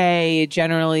stay,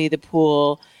 generally the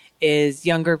pool is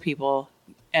younger people.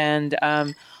 And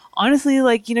honestly,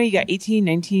 like, you know, you got 18,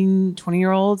 19,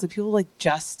 20-year-olds, and people like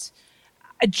just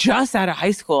out of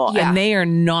high school, Yeah. and they are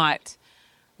not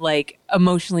like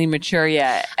emotionally mature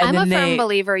yet. And I'm then a firm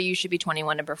believer you should be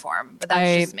 21 to perform, but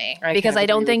that's just me. I Because kind of I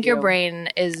don't agree think with your you. brain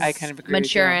is I kind of agree with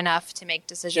mature you. enough to make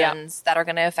decisions that are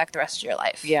going to affect the rest of your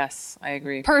life. Yes, I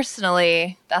agree.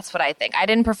 Personally, that's what I think. I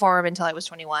didn't perform until I was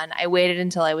 21. I waited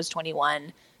until I was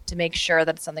 21 to make sure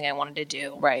that it's something I wanted to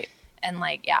do. Right. And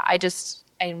like, yeah,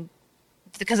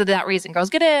 because of that reason,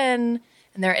 girls get in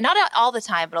and they're not all the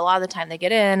time, but a lot of the time they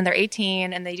get in and they're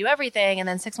 18 and they do everything. And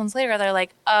then 6 months later, they're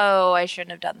like, oh, I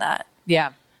shouldn't have done that.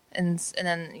 Yeah. And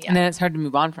then, yeah. And then it's hard to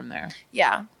move on from there.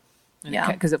 Yeah.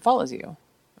 Yeah. Because it follows you.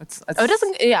 It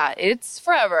doesn't. Yeah, it's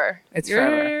forever. It's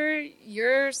forever.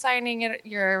 You're signing it.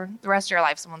 The rest of your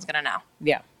life, someone's gonna know.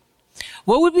 Yeah.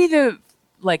 What would be the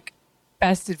like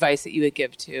best advice that you would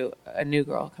give to a new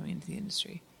girl coming into the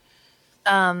industry?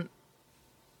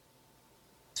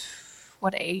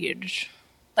 What age?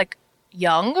 Like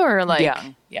young or like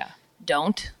Young? Yeah.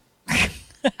 Don't.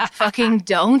 Fucking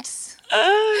don't.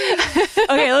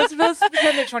 Okay, let's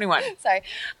pretend they're 21. Sorry.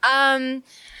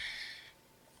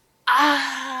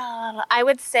 I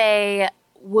would say,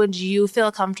 would you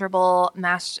feel comfortable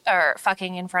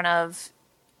fucking in front of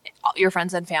your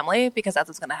friends and family? Because that's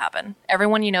what's going to happen.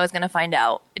 Everyone you know is going to find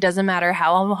out. It doesn't matter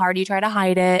how hard you try to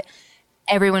hide it.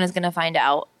 Everyone is going to find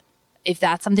out. If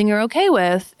that's something you're okay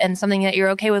with and something that you're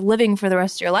okay with living for the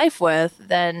rest of your life with,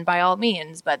 then by all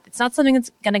means. But it's not something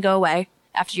that's going to go away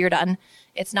after you're done.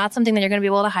 It's not something that you're going to be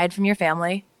able to hide from your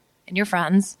family and your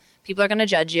friends. People are going to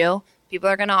judge you. People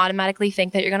are going to automatically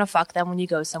think that you're going to fuck them when you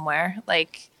go somewhere.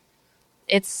 Like,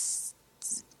 it's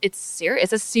serious.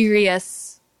 It's a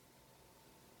serious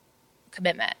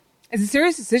commitment. It's a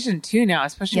serious decision too now,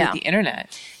 especially with the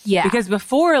internet. Yeah. Because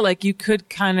before, like, you could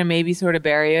kind of maybe sort of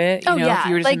bury it, if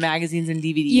you were just in magazines and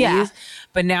DVDs. Yeah.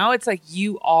 But now it's like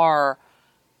you are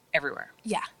everywhere.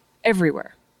 Yeah.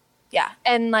 Everywhere. Yeah.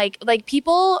 And like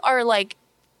people are like,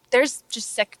 there's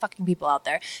just sick fucking people out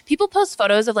there. People post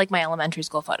photos of like my elementary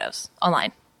school photos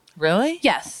online. Really?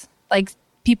 Yes. Like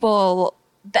people,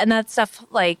 and that stuff,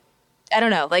 like, I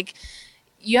don't know, like,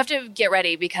 you have to get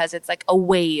ready because it's like a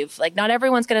wave. Like, not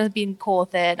everyone's going to be cool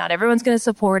with it. Not everyone's going to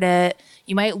support it.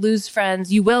 You might lose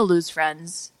friends. You will lose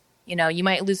friends. You know, you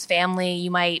might lose family.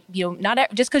 You might, not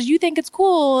just because you think it's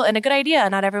cool and a good idea,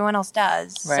 not everyone else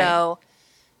does. Right. So,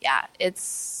 yeah,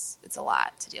 it's a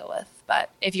lot to deal with.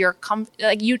 But if you're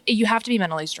you have to be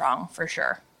mentally strong for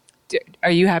sure.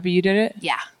 Are you happy you did it?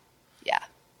 Yeah. Yeah.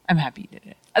 I'm happy you did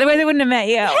it. Otherwise, I wouldn't have met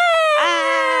you.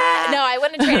 No, I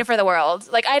wouldn't trade it for the world.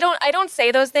 Like, I don't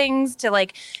say those things to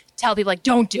like tell people like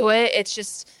don't do it. It's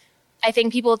just I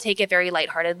think people take it very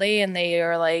lightheartedly and they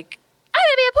are like, I'm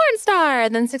gonna be a porn star,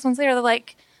 and then 6 months later they're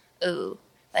like, ooh,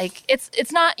 like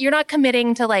it's not, you're not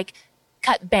committing to like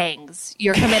cut bangs.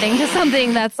 You're committing to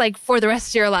something that's like for the rest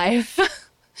of your life.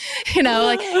 You know,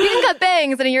 like you can cut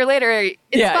bangs and a year later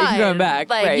it's fine. You're going back.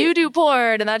 Like right. you do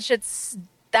porn and that's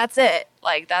it.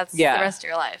 Like that's the rest of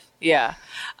your life. Yeah.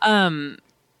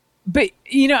 But,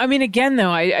 I mean, again,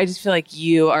 though, I just feel like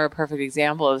you are a perfect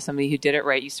example of somebody who did it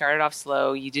right. You started off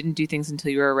slow. You didn't do things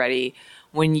until you were ready.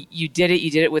 When you did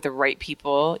it with the right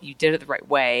people. You did it the right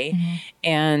way. Mm-hmm.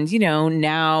 And,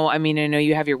 now, I mean, I know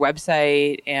you have your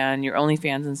website and your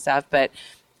OnlyFans and stuff, but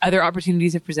other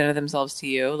opportunities have presented themselves to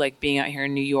you, like being out here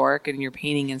in New York and your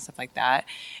painting and stuff like that.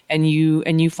 And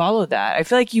you follow that. I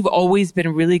feel like you've always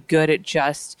been really good at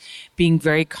just being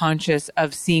very conscious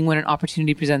of seeing when an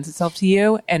opportunity presents itself to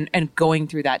you and going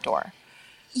through that door.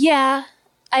 Yeah.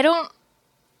 I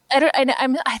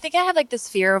think I have like this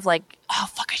fear of like, oh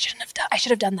fuck, I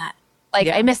should have done that. Like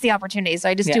I missed the opportunity. So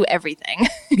I just do everything.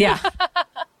 Yeah.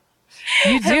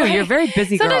 You do. You're a very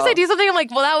busy girl. Sometimes I do something, I'm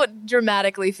like, well, that would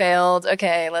dramatically failed.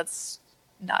 Okay, let's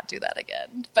not do that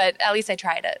again. But at least I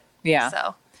tried it. Yeah.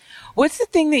 So, what's the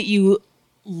thing that you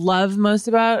love most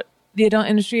about the adult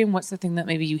industry, and what's the thing that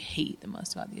maybe you hate the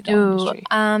most about the adult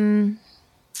industry?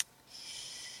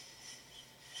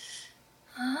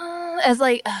 As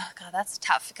like, oh god, that's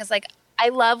tough because like I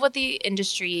love what the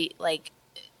industry like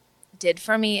did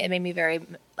for me. It made me very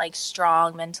like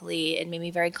strong mentally. It made me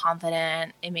very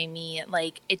confident. It made me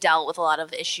like, it dealt with a lot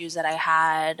of the issues that I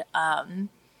had. I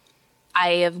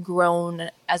have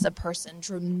grown as a person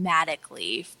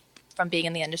dramatically from being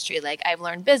in the industry. Like I've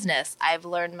learned business. I've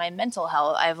learned my mental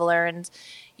health. I've learned,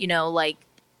 like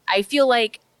I feel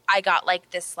like I got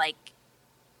like this like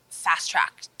fast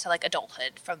track to like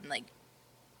adulthood from like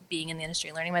being in the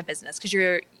industry, learning my business, because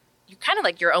you're kind of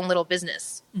like your own little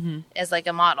business as like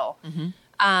a model.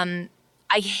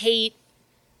 I hate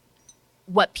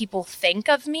what people think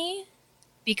of me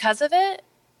because of it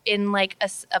in like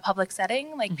a public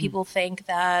setting. Like people think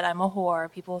that I'm a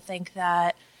whore. People think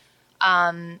that,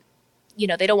 you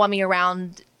know, they don't want me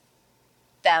around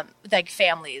them, like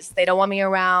families. They don't want me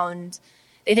around.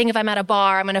 They think if I'm at a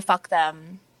bar, I'm going to fuck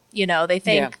them. You know, they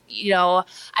think, you know,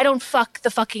 I don't fuck the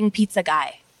fucking pizza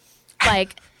guy.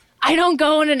 Like, I don't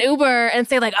go in an Uber and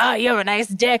say like, oh, you have a nice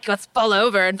dick, let's pull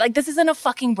over. And like, this isn't a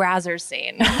fucking Brazzers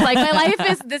scene. Like, my life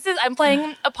I'm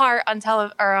playing a part on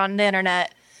or on the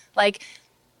internet. Like,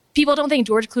 people don't think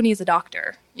George Clooney is a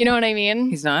doctor. You know what I mean?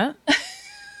 He's not?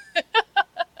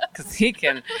 Because he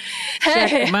can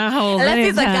check my whole unless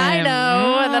he's like, anytime. I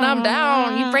know, and then I'm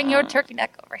down. You bring your turkey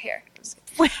neck over here.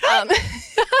 He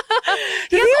has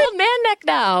old man neck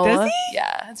now. Does he?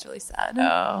 Yeah, it's really sad.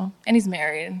 Oh. And he's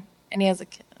married. And he has a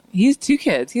kid. He has 2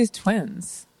 kids. He has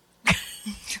twins.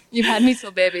 You've had me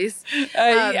till babies.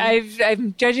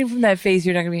 I'm judging from that face,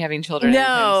 you're not going to be having children.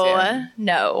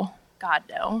 No. God,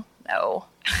 no. No.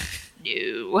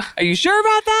 Are you sure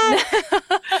about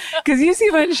that? Because you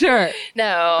seem unsure.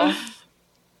 No.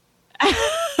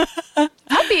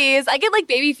 Puppies. I get like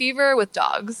baby fever with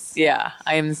dogs. Yeah,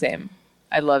 I am the same.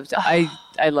 I love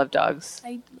dogs.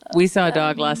 We saw a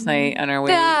dog last night on our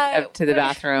way up to the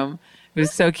bathroom. It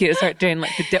was so cute. It started doing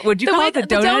like would you call it the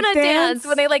donut dance?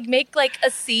 When they like make like a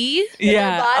C in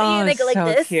their body and they go like so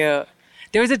this. Cute.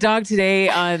 There was a dog today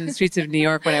on the streets of New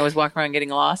York when I was walking around getting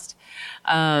lost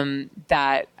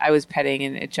that I was petting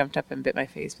and it jumped up and bit my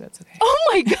face, but that's okay. Oh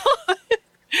my God.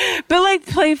 But like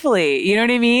playfully, you know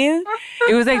what I mean?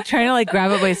 It was like trying to like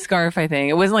grab at my scarf, I think.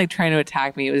 It wasn't like trying to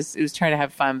attack me. It was trying to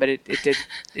have fun, but it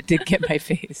did get my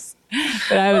face.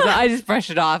 But I just brushed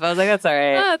it off. I was like, that's all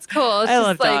right. Oh, that's cool. I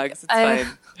love dogs. It's fine.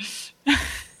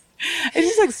 It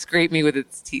just like scraped me with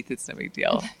its teeth. It's no big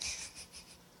deal.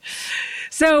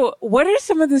 So what are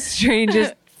some of the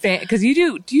strangest because do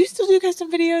you still do custom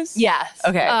videos? Yes.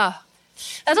 Okay.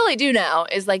 That's all I do now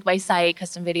is like my site,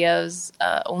 custom videos,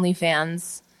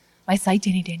 OnlyFans, my site,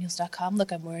 DaniDaniels.com.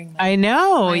 Look, I'm wearing I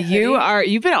know. my hoodie.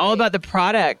 You've been all about the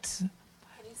product. Can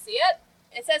you see it?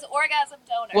 It says orgasm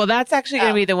donor. Well, that's actually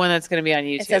going to be the one that's going to be on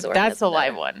YouTube. It says That's the orgasm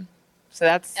live donor. one. So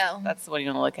that's the one you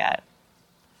want to look at.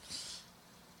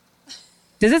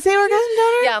 Does it say orgasm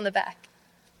donor? Yeah, on the back.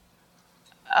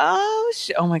 Oh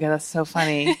my God, that's so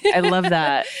funny. I love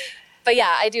that. But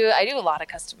yeah, I do a lot of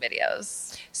custom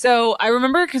videos. So I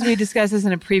remember because we discussed this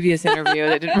in a previous interview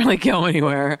that didn't really go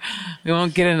anywhere. We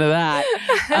won't get into that.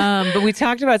 But we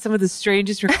talked about some of the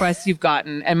strangest requests you've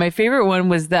gotten. And my favorite one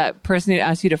was that person who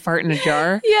asked you to fart in a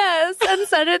jar. Yes, and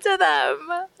send it to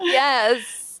them.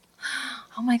 Yes.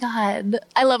 Oh my God.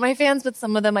 I love my fans, but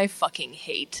some of them I fucking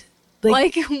hate.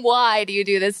 Like why do you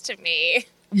do this to me?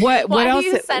 What else? Do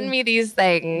you send me these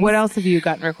things? What else have you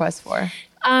gotten requests for?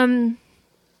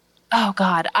 Oh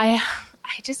God, I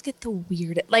just get the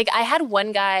weird. Like I had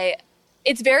one guy.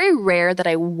 It's very rare that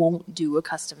I won't do a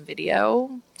custom video.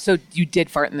 So you did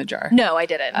fart in the jar? No, I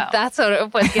didn't. Oh. That's what I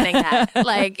was getting at.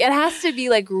 Like it has to be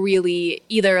like really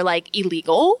either like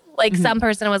illegal. Like some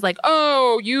person was like,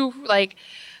 "Oh, you like."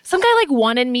 Some guy like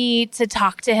wanted me to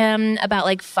talk to him about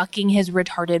like fucking his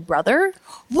retarded brother.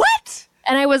 What?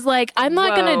 And I was like, I'm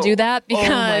not going to do that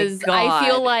because I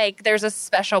feel God. like there's a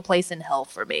special place in hell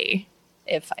for me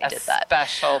if I did that.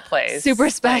 Special place. Super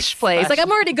special place. Like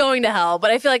I'm already going to hell, but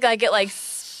I feel like I get like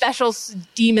special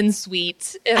demon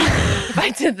suite if I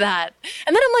did that.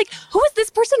 And then I'm like, who is this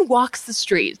person walks the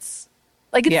streets?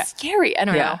 Like it's scary. I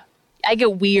don't know. I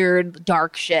get weird,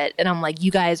 dark shit. And I'm like, you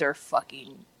guys are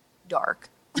fucking dark.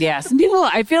 Yeah, some people,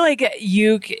 I feel like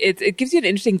it gives you an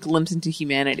interesting glimpse into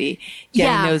humanity,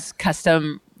 getting those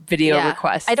custom video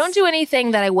requests. I don't do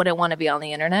anything that I wouldn't want to be on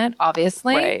the internet,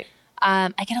 obviously. Right.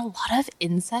 I get a lot of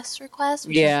incest requests,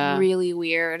 which is really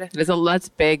weird. That's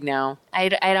big now. I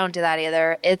don't do that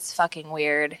either. It's fucking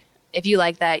weird. If you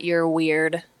like that, you're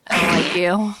weird. I don't like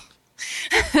you.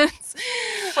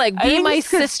 Like, be my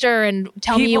sister and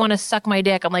tell me you want to suck my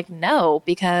dick. I'm like, no,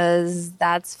 because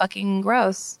that's fucking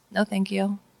gross. No, thank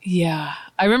you. Yeah.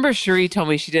 I remember Cherie told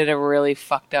me she did a really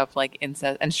fucked up, like,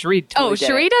 incest. And Cherie totally did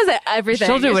Cherie it. does it everything.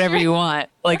 She'll do whatever you want.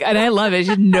 Like, and I love it.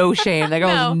 She's no shame. That girl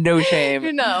has no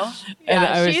shame. No.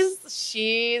 And Yeah,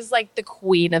 she's like the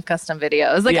queen of custom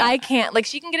videos. Like, I can't. Like,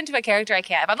 she can get into a character. I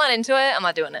can't. If I'm not into it, I'm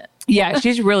not doing it. Yeah,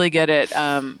 she's really good at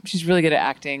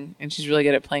acting, and she's really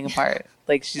good at playing a part.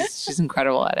 Like, she's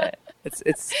incredible at it.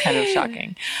 It's kind of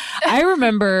shocking. I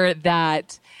remember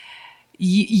that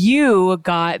you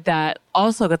got that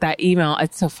email.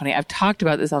 It's so funny. I've talked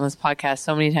about this on this podcast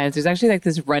so many times. There's actually like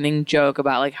this running joke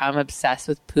about like how I'm obsessed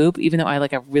with poop, even though I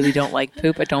really don't like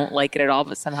poop. I don't like it at all,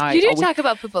 but somehow you do talk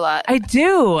about poop a lot. I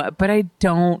do, but I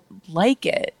don't like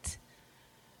it.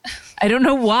 I don't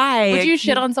know why. Would you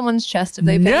shit on someone's chest if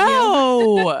they paid you?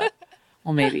 No.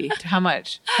 Well, maybe. How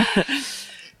much?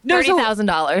 No,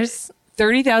 $30,000.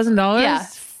 $30,000? Yeah.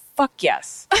 Fuck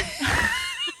yes.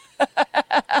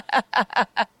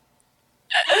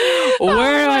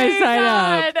 Where do I sign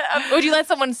up? Would you let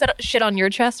someone shit on your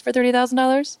chest for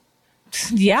 $30,000?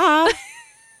 Yeah.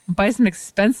 Buy some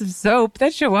expensive soap.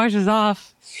 That shit washes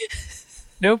off.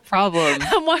 No problem.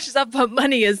 Washes up, but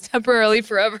money is temporarily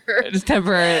forever. It's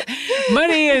temporary.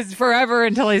 Money is forever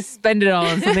until I spend it all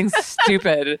on something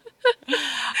stupid.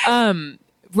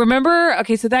 Remember?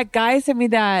 Okay, so that guy sent me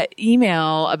that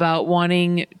email about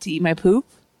wanting to eat my poop.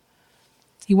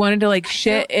 He wanted to like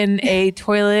shit in a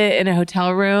toilet in a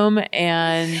hotel room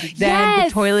and then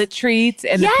the toilet treats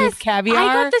and the poop caviar.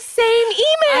 I got the same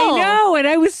email. I know, and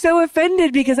I was so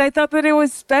offended because I thought that it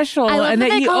was special and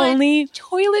that you only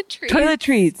toilet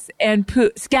treats and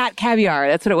poop scat caviar.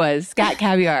 That's what it was. Scat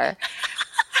caviar.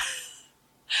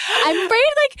 I'm afraid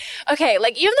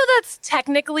even though that's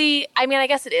technically, I mean, I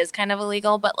guess it is kind of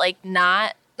illegal, but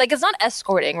not it's not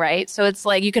escorting, right? So it's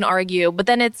like you can argue, but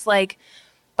then it's like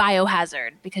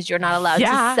biohazard because you're not allowed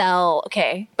to sell.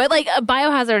 Okay. But a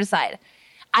biohazard aside,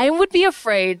 I would be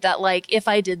afraid that if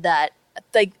I did that,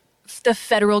 the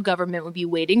federal government would be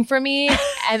waiting for me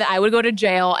and I would go to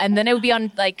jail and then it would be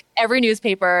on every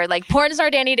newspaper, porn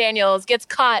star Dani Daniels gets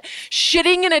caught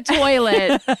shitting in a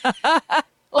toilet.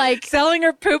 Selling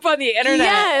her poop on the internet.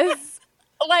 Yes.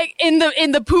 In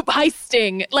the poop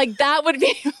heisting. That would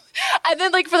be and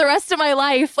then for the rest of my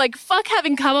life, fuck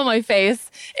having cum on my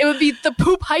face. It would be the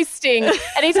poop heisting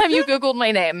anytime you Googled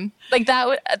my name. That's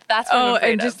what I'm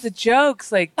afraid and of. just the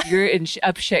jokes, you're in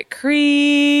up shit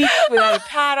creek without a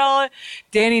paddle.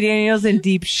 Dani Daniels in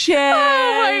deep shit.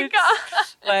 Oh my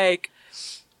god.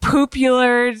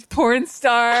 Popular porn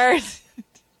stars.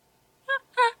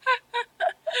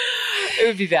 It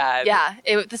would be bad. Yeah.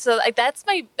 So that's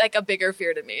my a bigger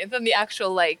fear to me than the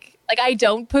actual I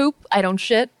don't poop. I don't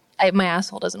shit. My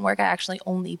asshole doesn't work. I actually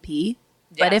only pee.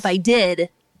 Yes. But if I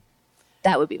did,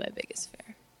 that would be my biggest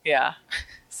fear. Yeah.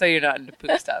 So you're not into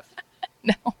poop stuff.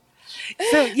 No.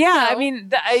 So yeah, no. I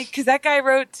mean, because that guy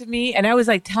wrote to me, and I was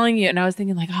telling you, and I was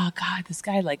thinking oh god, this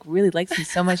guy really likes me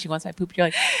so much. He wants my poop. You're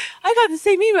I got the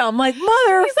same email. I'm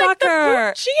motherfucker, he's the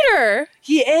poop cheater.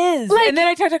 He is. And then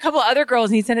I talked to a couple other girls,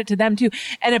 and he sent it to them too.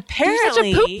 And apparently,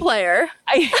 you're such a poop player.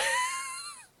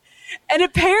 And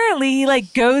apparently, he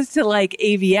goes to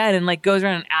AVN and goes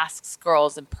around and asks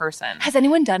girls in person. Has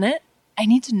anyone done it? I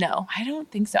need to know. I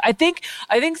don't think so. I think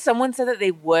someone said that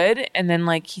they would, and then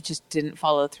he just didn't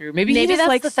follow through. Maybe he just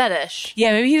that's the fetish.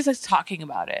 Yeah, maybe he just likes talking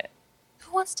about it.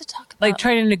 Who wants to talk about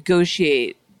trying to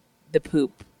negotiate the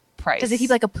poop price? Does he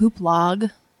keep a poop log?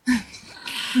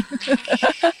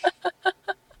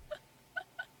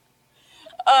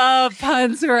 Oh,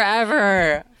 puns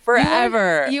forever.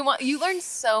 Forever. You learn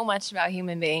so much about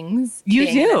human beings. You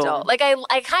do. An adult.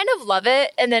 I kind of love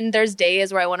it, and then there's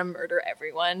days where I want to murder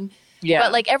everyone.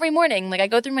 Yeah. But every morning, I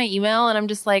go through my email and I'm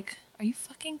just are you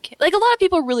fucking kidding? A lot of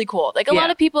people are really cool. A lot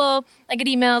of people, I get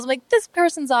emails. I'm this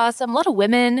person's awesome. A lot of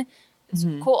women. It's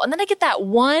cool. And then I get that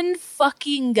one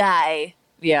fucking guy.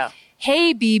 Yeah.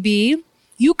 Hey, BB,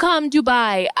 you come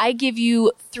Dubai. I give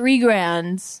you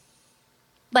 $3,000.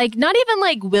 Not even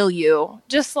will you,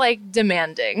 just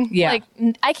demanding. Yeah.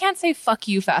 I can't say fuck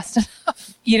you fast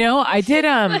enough. I did,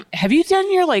 have you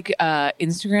done your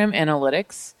Instagram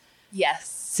analytics?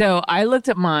 Yes. So I looked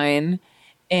at mine,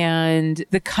 and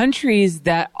the countries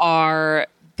that are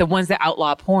the ones that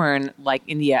outlaw porn, like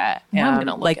India,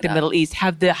 the Middle East,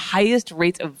 have the highest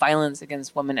rates of violence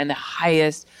against women and the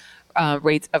highest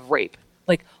rates of rape.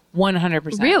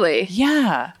 100%. Really?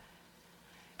 Yeah.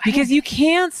 Because you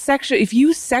can't if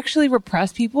you sexually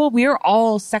repress people, we are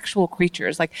all sexual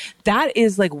creatures. That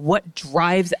is what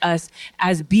drives us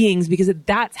as beings, because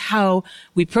that's how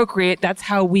we procreate. That's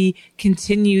how we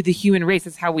continue the human race.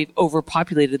 That's how we've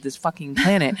overpopulated this fucking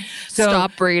planet. So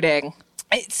stop breeding.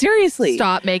 Seriously.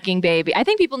 Stop making baby. I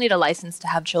think people need a license to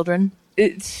have children.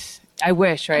 I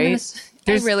wish, right?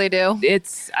 I really do.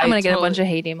 I'm going to get a bunch of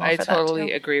hate email for that. I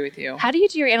totally agree with you. How do you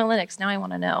do your analytics? Now I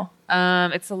want to know.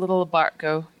 It's a little bar.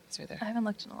 Go. It's right there. I haven't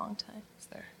looked in a long time. It's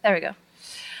there. There we go.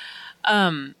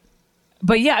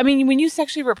 But yeah, I mean, when you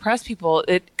sexually repress people,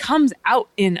 it comes out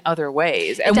in other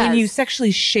ways. And when you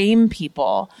sexually shame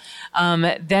people,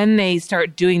 then they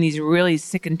start doing these really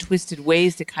sick and twisted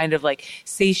ways to kind of like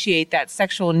satiate that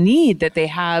sexual need that they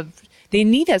have. They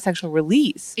need that sexual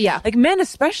release. Yeah. Like men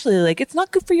especially, like it's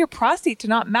not good for your prostate to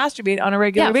not masturbate on a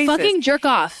regular basis. Fucking jerk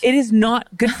off. It is not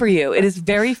good for you. It is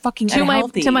very fucking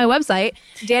unhealthy. To my website,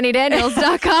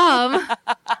 DaniDaniels.com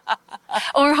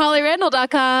or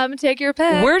HollyRandall.com. Take your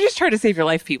pick. We're just trying to save your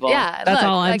life, people. Yeah. That's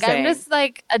all I'm saying. I'm just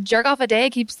like, a jerk off a day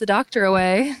keeps the doctor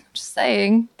away. Just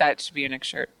saying. That should be your next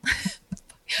shirt.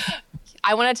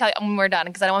 I want to tell you when we're done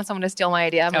because I don't want someone to steal my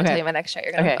idea. I'm going to tell you my next shirt.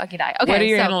 You're going to fucking die. Okay. What are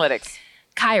your analytics?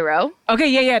 Cairo. Okay,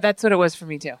 yeah, that's what it was for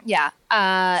me too. Yeah.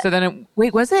 So then,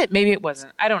 wait, was it? Maybe it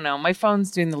wasn't. I don't know. My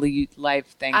phone's doing the live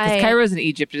thing. Because Cairo's in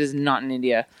Egypt. It is not in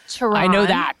India. Tehran. I know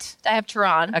that. I have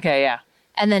Tehran. Okay, yeah.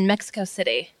 And then Mexico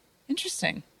City.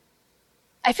 Interesting.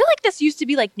 I feel like this used to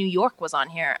be like New York was on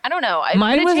here. I don't know.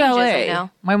 Mine was LA.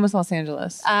 Mine was Los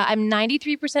Angeles. I'm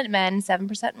 93% men,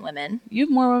 7% women. You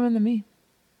have more women than me.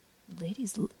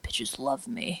 Ladies, bitches love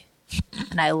me.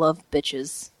 And I love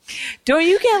bitches. Don't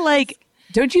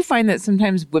you find that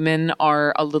sometimes women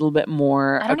are a little bit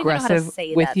more aggressive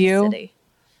with you?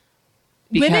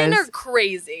 Women are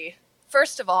crazy.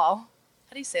 First of all,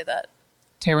 how do you say that?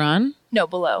 Tehran? No,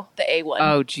 below. The A1.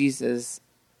 Oh, Jesus.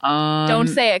 Don't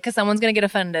say it because someone's going to get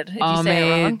offended if you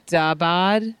say it wrong.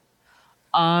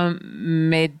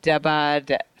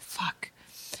 Medabad. Fuck.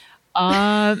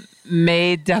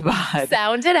 Medabad.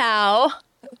 Sound it out.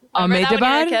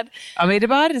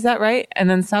 Ahmedabad, is that right? And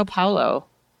then Sao Paulo.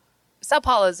 Sao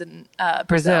Paulo's in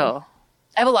Brazil.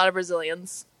 I have a lot of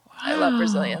Brazilians. Wow. I love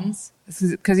Brazilians.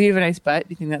 Because you have a nice butt?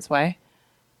 Do you think that's why?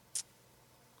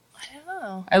 I don't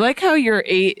know. I like how your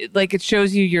age, like it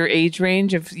shows you your age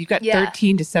range of you've got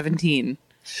 13 to 17.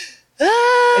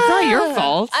 It's not your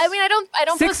fault. I mean, I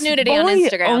don't post nudity on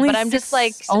Instagram, but I'm just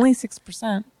like only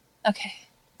 6%. Okay.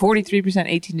 43%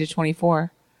 18 to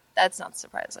 24. That's not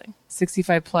surprising.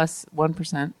 65 plus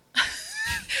 1%.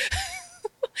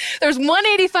 There's one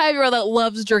 85-year-old that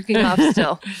loves jerking off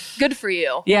still. Good for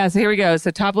you. Yeah, so here we go.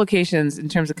 So top locations in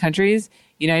terms of countries,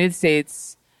 United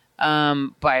States by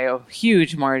a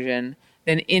huge margin,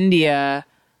 then India,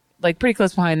 like pretty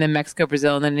close behind, then Mexico,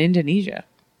 Brazil, and then Indonesia.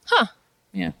 Huh.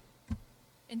 Yeah.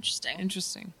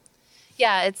 Interesting.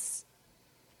 Yeah,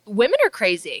 women are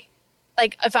crazy.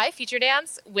 Like, if I feature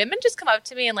dance, women just come up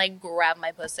to me and, like, grab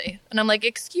my pussy. And I'm like,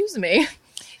 excuse me.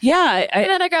 Yeah. And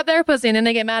then I grab their pussy, and then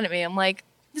they get mad at me. I'm like,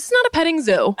 this is not a petting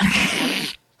zoo.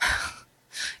 If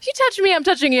you touch me, I'm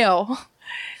touching you.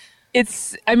 Do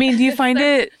you find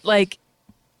it, like,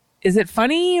 is it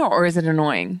funny or is it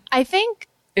annoying? I think...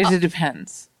 It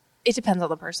depends. It depends on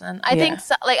the person. I think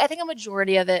a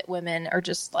majority of it, women are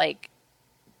just, like,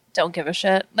 don't give a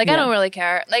shit. Like, I don't really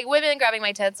care. Like, women grabbing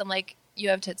my tits, I'm like... You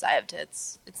have tits, I have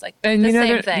tits. It's like the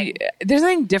same thing. There's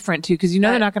something different, too, because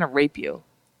they're not going to rape you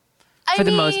for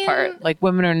the most part. Like,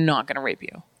 women are not going to rape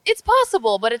you. It's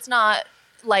possible, but it's not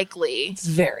likely. It's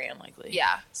very unlikely.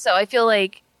 Yeah. So I feel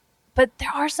like... But there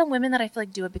are some women that I feel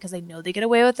like do it because they know they get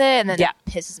away with it, and then it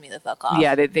pisses me the fuck off.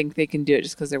 Yeah, they think they can do it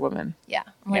just because they're women. Yeah.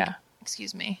 I'm like,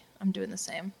 excuse me, I'm doing the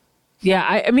same.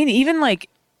 Yeah, I mean, even, like,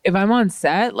 if I'm on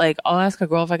set, like, I'll ask a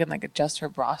girl if I can, like, adjust her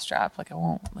bra strap. Like, I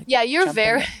won't, like... Yeah, you're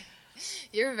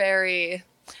very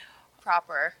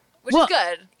proper, which is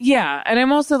good. Yeah, and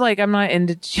I'm also like, I'm not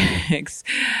into chicks.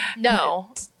 No,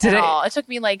 at all. It took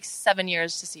me like 7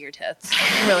 years to see your tits.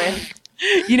 Really.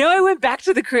 I went back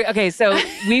to the Korean. Okay, so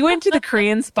we went to the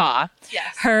Korean spa.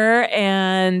 Yes. Her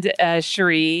and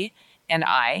Cherie and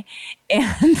I,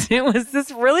 and it was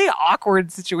this really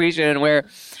awkward situation where,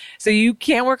 so you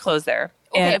can't wear clothes there.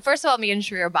 Okay, first of all, me and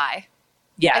Cherie are bi.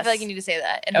 Yes. I feel like you need to say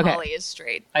that. And Holly is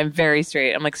straight. I'm very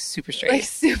straight. I'm like super straight. Like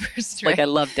super straight. Like I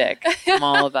love dick. I'm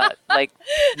all about like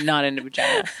not into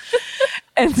vagina.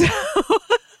 And so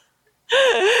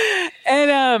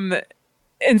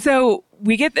and so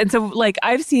like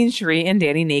I've seen Cherie and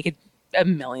Dani naked a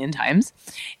million times.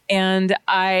 And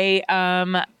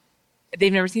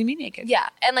they've never seen me naked. Yeah.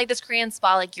 And like this Korean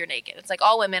spa, like you're naked. It's like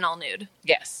all women, all nude.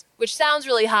 Yes. Which sounds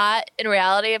really hot in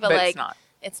reality, but like it's not.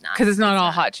 It's not. Because it's not all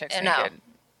hot chicks naked.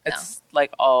 It's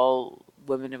like all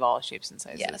women of all shapes and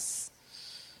sizes. Yes.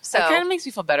 So it kind of makes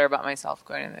me feel better about myself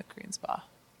going to the Korean spa.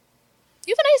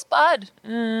 You have a nice bud.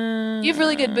 You have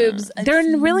really good boobs. They're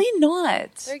really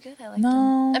not. They're good. I like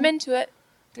them. I'm into it.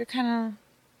 They're kind of...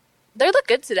 They look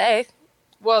good today.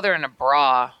 Well, they're in a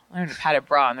bra. They're in a padded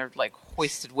bra, and they're like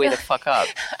hoisted way the fuck up.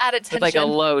 Added tension. With like a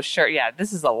low shirt. Yeah,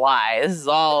 this is a lie. This is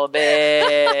all a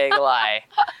big lie.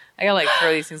 I gotta like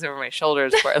throw these things over my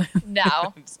shoulders.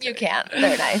 No, you can't.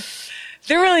 They're nice.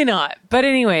 They're really not. But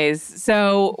anyways,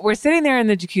 so we're sitting there in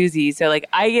the jacuzzi. So like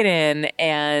I get in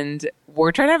and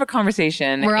we're trying to have a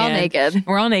conversation. We're all naked.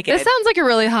 We're all naked. This sounds like a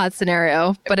really hot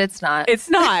scenario, but it's not. It's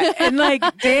not. And like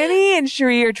Danny and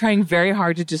Cherie are trying very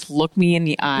hard to just look me in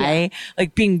the eye,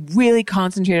 like being really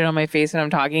concentrated on my face when I'm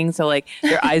talking. So like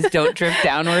their eyes don't drift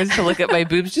downwards to look at my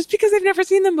boobs just because they've never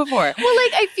seen them before. Well,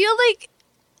 like I feel like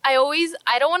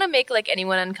I don't want to make like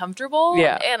anyone uncomfortable.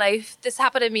 Yeah. And this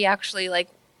happened to me actually, like,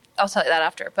 I'll tell you that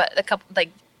after, but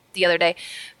the other day,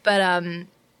 but,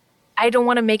 I don't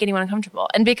want to make anyone uncomfortable.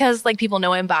 And because like people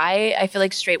know I'm bi, I feel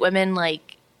like straight women,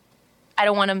 like, I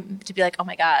don't want them to be like, oh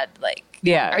my God, like,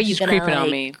 yeah, are you gonna creeping like,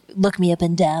 on me? Look me up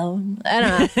and down? I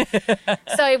don't know.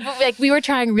 So we were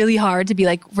trying really hard to be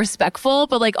like respectful,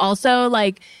 but like also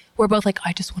like, we're both like,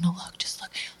 I just want to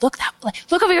look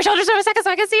look over your shoulders for a second so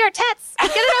I can see your tits.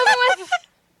 Get it over with.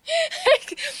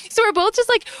 So we're both just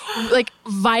like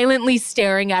violently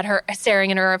staring at her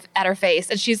face,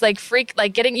 and she's like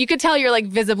you could tell you're like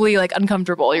visibly like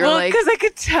uncomfortable. You're like,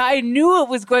 because I knew what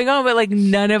was going on, but like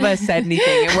none of us said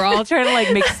anything, and we're all trying to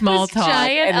like make small talk.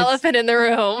 Giant elephant in the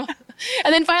room,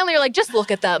 and then finally you're like, just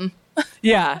look at them.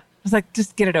 Yeah, I was like,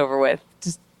 just get it over with.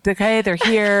 Just okay, they're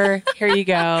here. Here you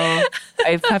go. I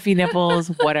have puffy nipples.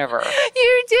 Whatever.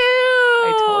 You do.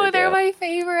 I totally They're do. my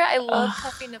favorite. I love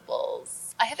puffy nipples.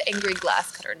 I have angry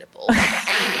glass cutter nipples.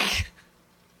 I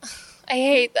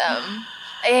hate them.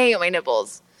 I hate my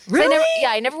nipples. Really?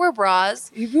 I never wear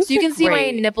bras. So you can see my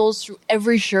nipples through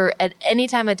every shirt at any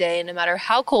time of day, no matter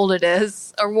how cold it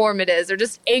is or warm it is. They're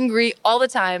just angry all the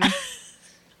time.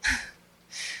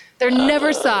 They're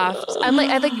never soft. I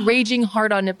like raging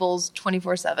hard on nipples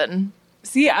 24/7.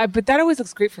 See, but that always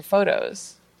looks great for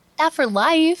photos. Not for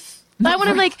life. But when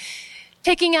I'm like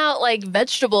picking out like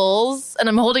vegetables and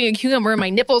I'm holding a cucumber and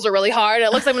my nipples are really hard,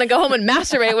 it looks like I'm gonna go home and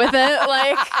masturbate with it.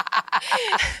 Like,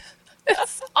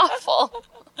 it's awful.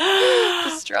 The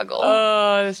struggle.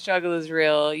 Oh, the struggle is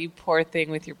real. You poor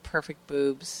thing with your perfect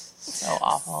boobs. So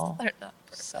awful. They're not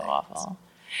perfect. So awful.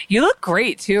 You look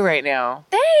great too right now.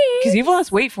 Thanks. Because you've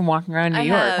lost weight from walking around New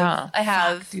York, huh? I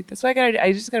have. Fuck, dude, that's why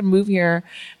I just gotta move here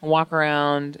and walk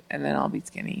around, and then I'll be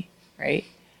skinny, right?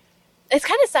 It's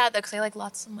kind of sad though, because I like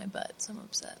lots on my butt, so I'm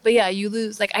upset. But yeah, you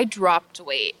lose. Like I dropped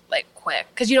weight like quick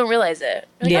because you don't realize it.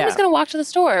 Like, I'm just gonna walk to the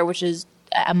store, which is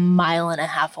a mile and a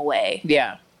half away.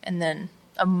 Yeah, and then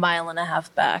a mile and a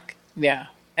half back. Yeah,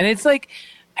 and it's like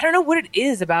I don't know what it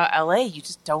is about LA. You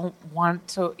just don't want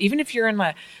to, even if you're in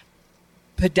a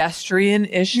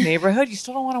pedestrian-ish neighborhood, you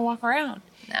still don't want to walk around.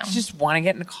 No. You just want to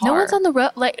get in a car. No one's on the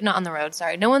road, like not on the road.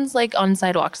 Sorry, no one's like on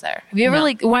sidewalks there. Have you ever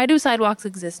like? Why do sidewalks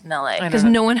exist in LA? Because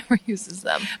no one ever uses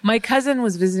them. My cousin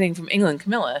was visiting from England,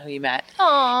 Camilla, who you met.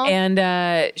 Aww.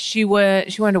 And she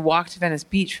wanted to walk to Venice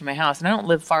Beach from my house, and I don't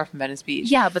live far from Venice Beach.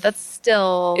 Yeah, but it's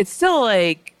still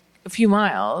like a few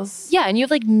miles. Yeah, and you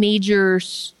have like major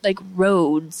like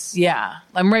roads. Yeah,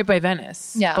 I'm right by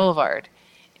Venice Boulevard,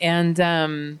 and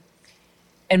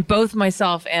both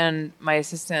myself and my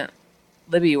assistant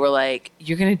Libby were like,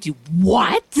 "You're gonna do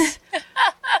what?"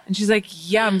 And she's like,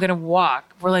 "Yeah, I'm gonna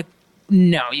walk." We're like,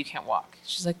 "No, you can't walk."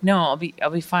 She's like, "No, I'll be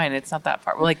fine. It's not that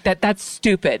far." We're like, "That's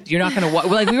stupid. You're not gonna walk."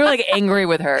 We were like angry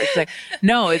with her. She's like,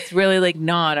 "No, it's really like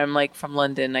not." I'm like, from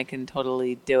London, I can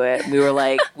totally do it. And we were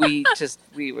like, we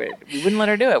wouldn't let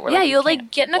her do it. We're you'll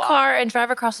like get in a car and drive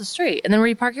across the street, and then where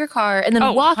you park your car, and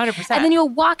then walk, 100%. and then you'll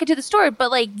walk into the store. But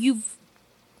like you've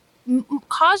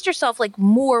caused yourself like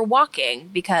more walking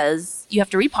because you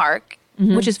have to repark,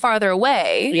 which is farther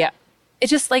away. Yeah. It's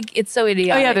just like, it's so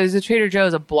idiotic. Oh yeah, there's a Trader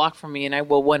Joe's a block from me, and I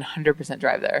will 100%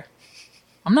 drive there.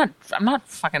 I'm not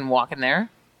fucking walking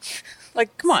there.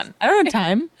 Like, come on. I don't have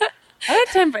time. I don't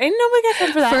have time for, ain't nobody got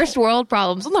time for that. First world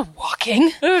problems. I'm not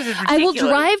walking. I will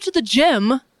drive to the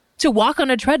gym to walk on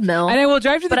a treadmill. And I will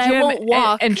drive to the gym I won't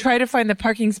walk. And try to find the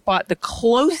parking spot the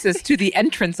closest to the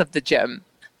entrance of the gym.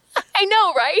 I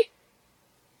know, right?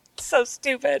 So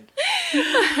stupid.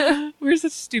 We're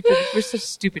such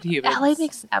stupid humans. LA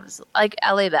makes absolutely, like,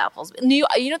 LA baffles me.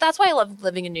 That's why I love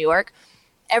living in New York.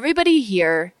 Everybody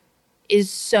here is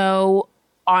so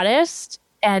honest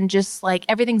and just like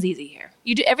everything's easy here.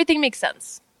 Everything makes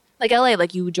sense. Like LA,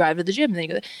 like you drive to the gym and then you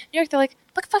go to New York. They're like,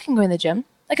 look, fucking going to the gym.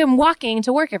 Like I'm walking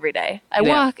to work every day. I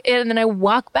walk in and then I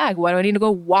walk back. Why do I need to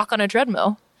go walk on a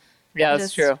treadmill? Yeah,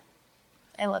 that's true.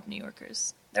 I love New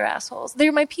Yorkers. They're assholes.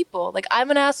 They're my people. Like I'm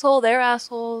an asshole. They're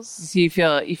assholes. So you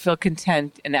feel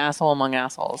content, an asshole among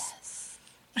assholes.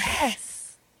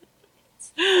 Yes.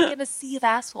 Like in a sea of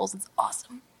assholes. It's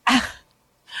awesome.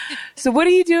 So what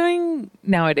are you doing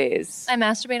nowadays? I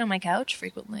masturbate on my couch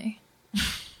frequently.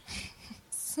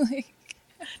 It's like,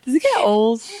 does it get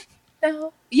old?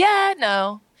 No. Yeah,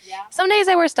 no. Some days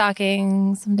I wear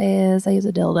stockings. Some days I use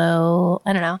a dildo.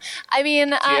 I don't know. I mean,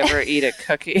 Do you ever eat a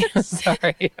cookie?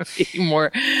 Sorry, I'm eating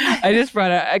more. I just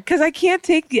brought it because I can't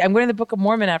take I'm going to the Book of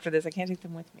Mormon after this. I can't take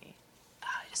them with me. I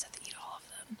just have to eat all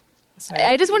of them. Sorry.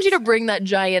 I just want you to bring that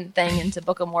giant thing into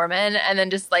Book of Mormon and then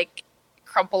just like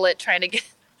crumple it trying to get.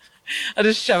 I'll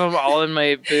just shove them all in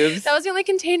my boobs. That was the only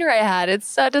container I had. It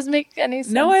doesn't make any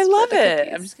sense. No, I love it.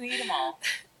 Cookies. I'm just going to eat them all.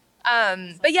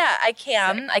 But yeah, I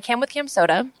cam with Cam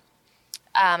Soda.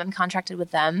 I'm contracted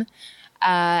with them.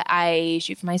 I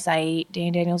shoot for my site,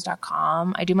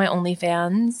 DaniDaniels.com. I do my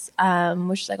OnlyFans,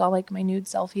 which is like all like my nude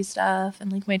selfie stuff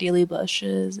and like my daily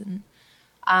bushes. And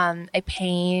I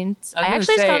paint. I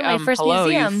actually started my first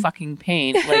museum. You fucking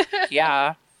paint. Like,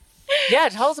 yeah. Yeah,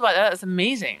 tell us about that. That's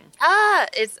amazing.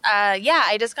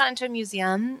 I just got into a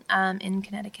museum in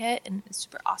Connecticut, and it's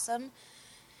super awesome.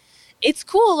 It's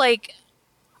cool. Like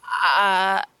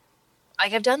I've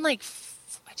done like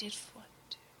I did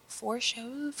four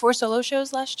solo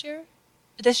shows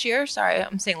this year. Sorry,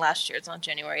 I'm saying last year. It's not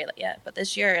January yet, but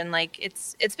this year, and like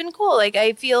it's been cool. Like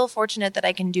I feel fortunate that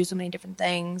I can do so many different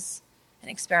things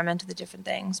and experiment with the different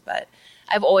things. But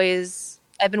I've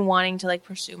been wanting to like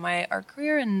pursue my art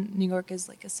career, and New York is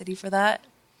like a city for that.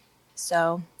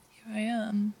 So here I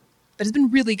am. But it's been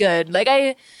really good. Like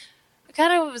I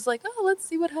kind of was like, oh, let's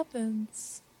see what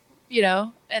happens,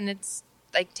 and it's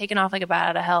like taken off like a bat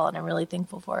out of hell, and I'm really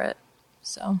thankful for it.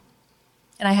 So,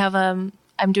 and I have I'm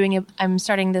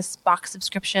starting this box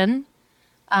subscription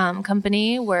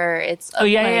company where it's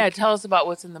Tell us about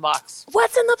what's in the box.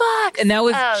 What's in the box? And that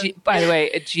was by the way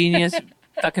a genius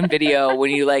fucking video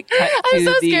when you like cut I'm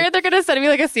so scared they're gonna send me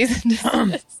like a cease and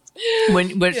desist.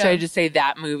 Should I just say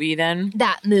that movie then?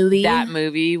 That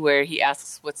movie where he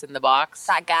asks what's in the box.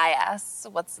 That guy asks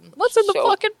what's in the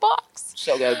fucking box.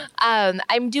 So good.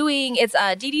 I'm doing it's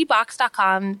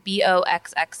ddbox.com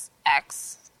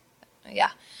BOXXX.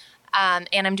 Yeah.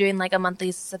 And I'm doing like a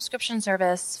monthly subscription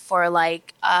service for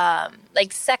like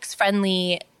sex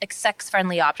friendly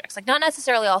objects. Like not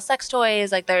necessarily all sex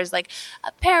toys. Like there's like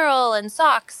apparel and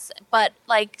socks, but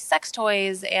like sex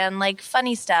toys and like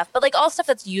funny stuff. But like all stuff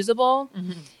that's usable.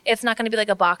 Mm-hmm. It's not going to be like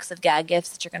a box of gag gifts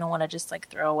that you're going to want to just like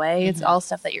throw away. Mm-hmm. It's all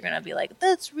stuff that you're going to be like,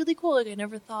 that's really cool. Like I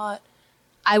never thought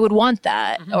I would want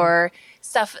that. Mm-hmm. Or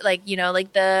stuff like,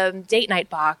 like the date night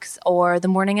box or the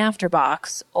morning after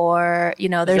box or,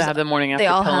 there's... Does it have the morning after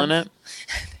pill in it?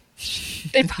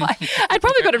 I'd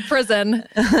probably go to prison.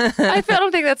 I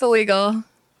don't think that's illegal.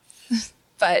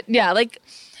 But yeah, like,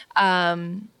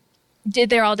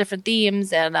 they're all different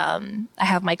themes. And I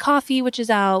have my coffee, which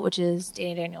is out, which is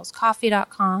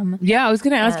DaniDanielsCoffee.com. Yeah, I was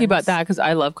going to ask you about that because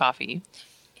I love coffee.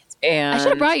 And I should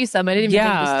have brought you some. I didn't even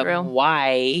think this through.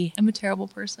 Why? I'm a terrible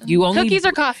person. Cookies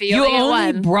or coffee? You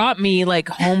only brought me like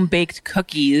home baked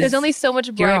cookies. There's only so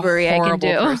much bribery I can do.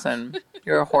 You're a horrible person.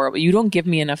 You're horrible. You don't give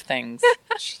me enough things.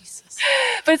 Jesus.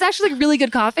 But it's actually like really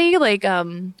good coffee. Like,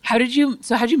 how'd you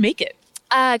make it?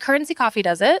 Currency Coffee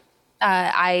does it.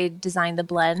 I designed the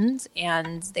blend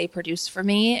and they produce for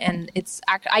me, and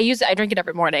I drink it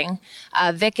every morning.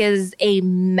 Vic is a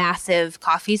massive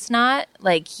coffee snot.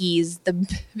 Like he's the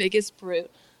biggest brute.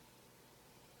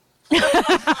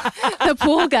 The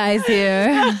pool guy's here.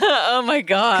 Oh my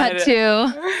God. Cut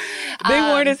to. They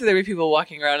warned us that there were people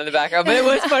walking around in the background, but it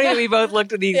was funny that we both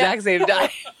looked at the exact same time.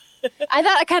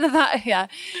 I kind of thought, yeah.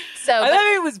 So I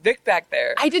thought it was Vic back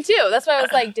there. I did too. That's why I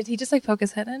was like, did he just like poke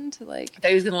his head into like? I thought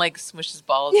he was gonna like smush his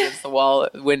balls against the wall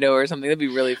window or something. That'd be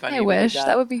really funny. I wish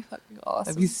that would be fucking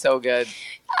awesome. That'd be so good. So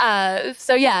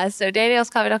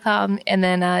DaniDanielsCoffee.com and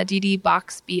then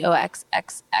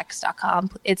ddboxboxxx.com.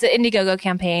 It's an Indiegogo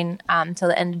campaign till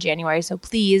the end of January. So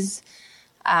please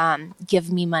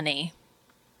give me money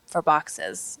for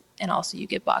boxes, and also you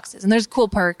get boxes, and there's cool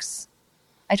perks.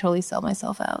 I totally sell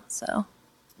myself out, so.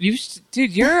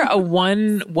 Dude, you're a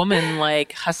one-woman,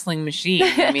 like, hustling machine.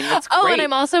 I mean, that's great. Oh, and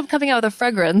I'm also coming out with a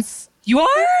fragrance. You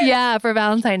are? Yeah, for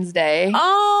Valentine's Day.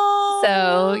 Oh.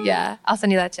 So, yeah, I'll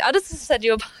send you that, too. I'll just send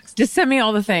you a box. Just send me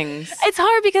all the things. It's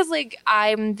hard because, like,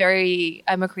 I'm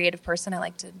a creative person. I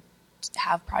like to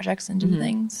have projects and do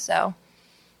things, so.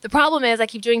 The problem is I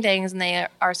keep doing things and they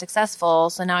are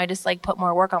successful. So now I just like put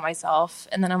more work on myself.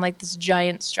 And then I'm like this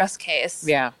giant stress case.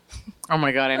 Yeah. Oh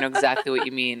my God. I know exactly what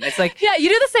you mean. It's like, yeah, you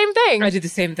do the same thing. I do the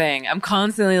same thing. I'm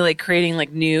constantly like creating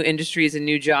like new industries and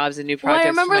new jobs and new projects. I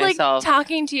remember for myself. Like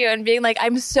talking to you and being like,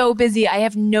 I'm so busy. I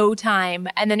have no time.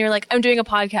 And then you're like, I'm doing a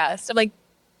podcast. I'm like,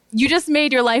 you just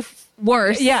made your life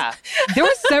worse. Yeah. There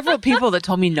were several people that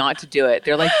told me not to do it.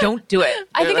 They're like, don't do it.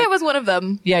 I think I was one of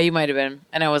them. Yeah, you might have been.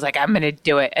 And I was like, I'm going to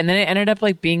do it. And then it ended up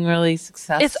like being really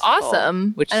successful. It's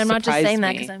awesome. Which and I'm not just saying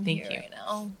that me. because I'm here right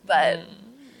now. But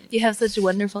You have such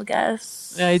wonderful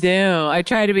guests. I do. I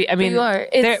try to be. I mean, you are.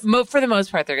 For the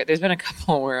most part, there's been a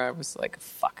couple where I was like,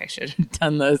 "Fuck, I should have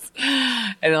done this,"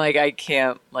 and like I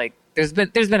can't. Like,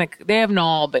 they haven't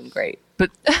all been great,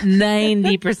 but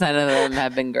 90% of them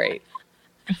have been great.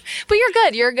 But you're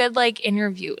good. You're a good like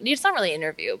interview. It's not really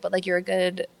interview, but like you're a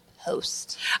good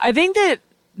host. I think that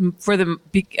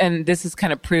and this is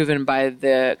kind of proven by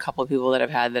the couple of people that I've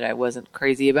had that I wasn't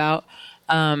crazy about.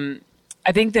 I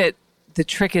think that the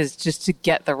trick is just to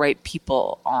get the right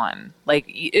people on.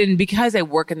 Like, and because I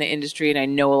work in the industry and I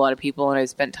know a lot of people and I've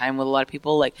spent time with a lot of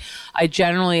people, like I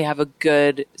generally have a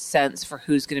good sense for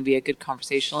who's going to be a good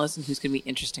conversationalist and who's going to be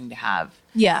interesting to have.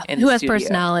 Yeah. Who has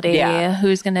personality. Yeah.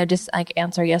 Who's going to just like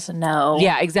answer yes and no.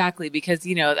 Yeah, exactly. Because,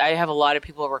 I have a lot of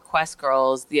people request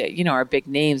girls, are big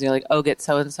names. They're like, oh, get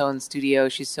so-and-so in studio.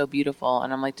 She's so beautiful.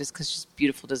 And I'm like, just because she's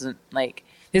beautiful doesn't like,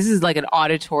 this is like an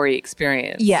auditory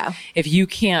experience. Yeah. If you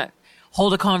can't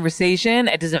hold a conversation,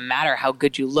 it doesn't matter how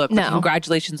good you look. No. Like,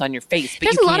 congratulations on your face. But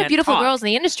there's a lot of beautiful girls in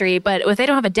the industry, but if they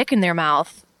don't have a dick in their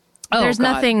mouth, there's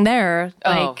nothing there.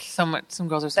 Like, some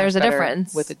girls are so there's a better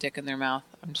difference with a dick in their mouth.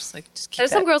 I'm just like, just keep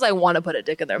There's some girls I want to put a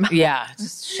dick in their mouth. Yeah,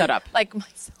 just shut up. Like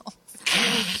myself.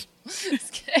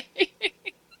 Just kidding.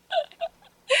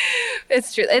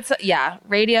 It's true.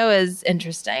 Radio is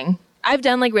interesting. I've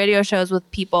done like radio shows with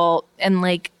people and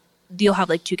like you'll have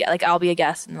like two guests. Like I'll be a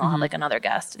guest and they'll have like another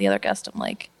guest. The other guest, I'm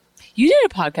like, you did a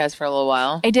podcast for a little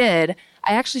while. I did.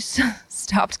 I actually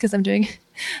stopped because I'm doing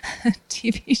a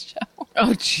TV show.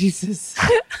 Oh Jesus!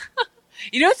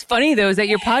 You know what's funny though is that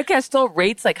your podcast still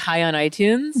rates like high on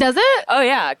iTunes. Does it? Oh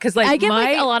yeah, because like I get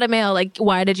like a lot of mail. Like,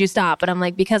 why did you stop? And I'm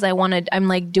like, because I'm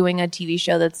like doing a TV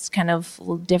show that's kind of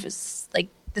different, like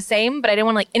the same, but I didn't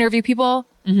want to like interview people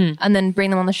and then bring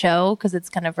them on the show because it's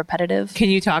kind of repetitive. Can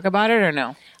you talk about it or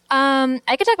no? I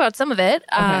could talk about some of it.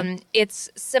 Okay. It's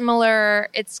similar.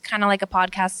 It's kind of like a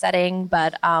podcast setting,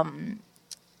 but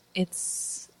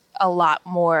it's a lot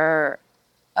more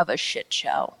of a shit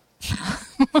show.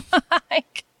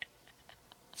 Like,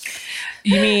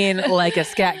 you mean like a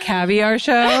scat caviar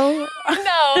show?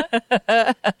 No,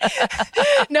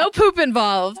 no poop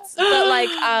involved. But like,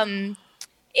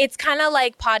 it's kind of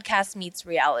like podcast meets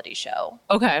reality show.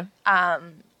 Okay.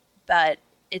 But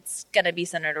it's going to be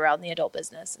centered around the adult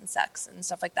business and sex and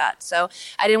stuff like that. So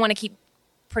I didn't want to keep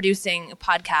producing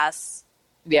podcasts.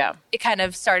 Yeah. It kind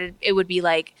of started, it would be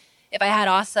like if I had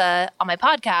Asa on my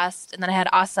podcast and then I had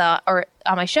Asa or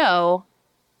on my show,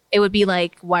 it would be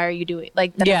like, why are you doing,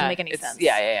 like, that doesn't make any sense.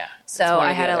 Yeah. So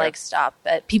I had to like stop.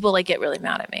 But people like get really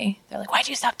mad at me. They're like, why'd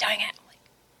you stop doing it?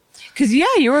 Because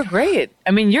you were great.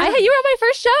 I mean, you were on my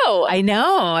first show. I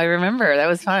know. I remember. That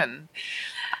was fun.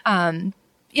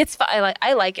 It's fun.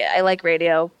 I like it. I like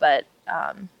radio, but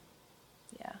yeah.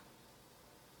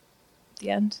 The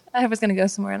end. I was gonna go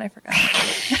somewhere and I forgot.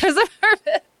 There's a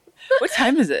purpose. What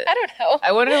time is it? I don't know.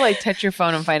 I wanted to like touch your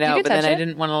phone and find out, but then I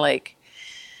didn't want to like.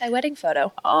 My wedding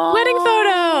photo. Oh, wedding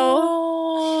photo.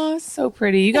 Oh, so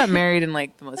pretty. You got married in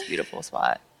like the most beautiful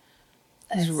spot.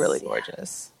 It was really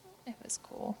gorgeous. It was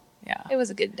cool. Yeah. It was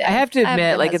a good day. I have to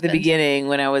admit, like husband. at the beginning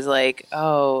when I was like,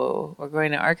 oh, we're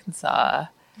going to Arkansas.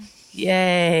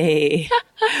 Yay.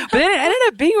 But then it ended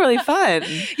up being really fun.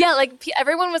 Yeah, like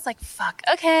everyone was like, fuck,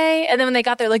 okay. And then when they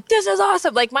got there, like, this is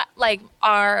awesome. Like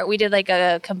we did like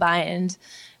a combined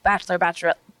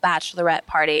bachelorette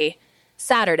party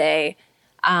Saturday.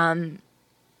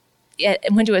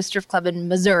 It went to a strip club in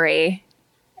Missouri.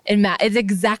 It's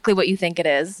exactly what you think it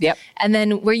is. Yep. And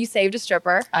then where you saved a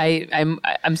stripper.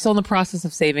 I'm still in the process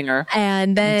of saving her.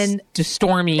 And then just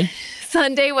Stormy.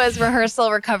 Sunday was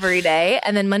rehearsal recovery day,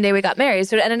 and then Monday we got married.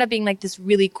 So it ended up being like this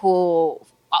really cool,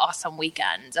 awesome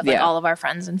weekend of like all of our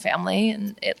friends and family,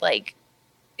 and it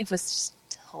was just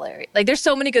hilarious. Like there's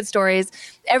so many good stories.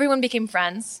 Everyone became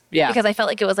friends. Yeah. Because I felt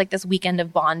like it was like this weekend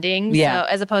of bonding. Yeah. So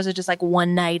as opposed to just like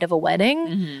one night of a wedding.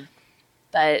 Mm-hmm.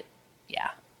 But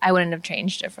yeah. I wouldn't have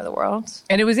changed it for the world.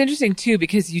 And it was interesting, too,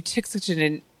 because you took such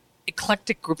an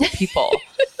eclectic group of people.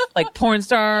 Like porn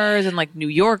stars and like New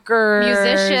Yorkers.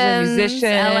 Musicians.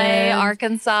 LA,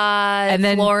 Arkansas, and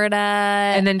then Florida.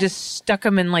 And then just stuck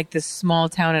them in like this small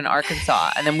town in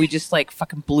Arkansas. And then we just like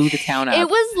fucking blew the town up. It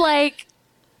was like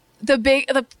the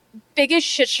biggest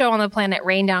shit show on the planet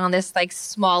rained down on this like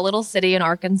small little city in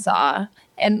Arkansas.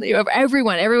 And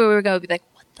everywhere we would go would be like,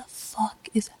 fuck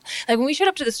is that? Like when we showed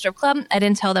up to the strip club, I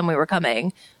didn't tell them we were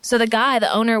coming. So the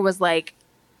owner was like,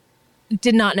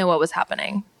 did not know what was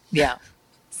happening. Yeah.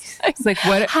 It's like,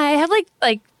 what? Hi, I have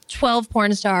like 12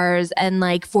 porn stars and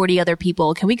like 40 other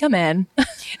people. Can we come in?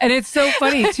 And it's so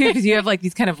funny too, because you have like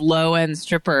these kind of low end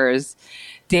strippers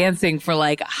dancing for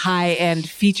like high end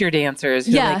feature dancers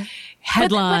who like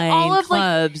headline but all of,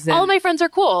 clubs. All of my friends are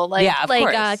cool. Like, Yeah, of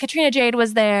course. Katrina Jade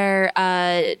was there.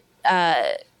 I'm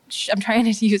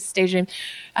trying to use stage name.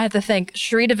 I have to think.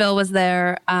 Cherie DeVille was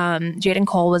there. Jaden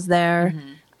Cole was there.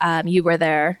 You were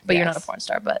there, but you're not a porn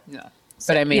star. But no.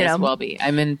 But I may as well be.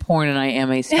 I'm in porn and I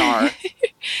am a star.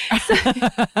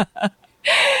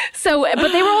 So,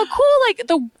 but they were all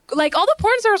cool. Like all the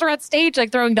porn stars were at stage,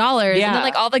 like throwing dollars, Yeah. and then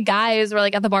like all the guys were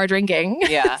like at the bar drinking.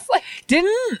 Yeah. Like,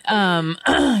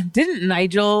 didn't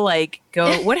Nigel like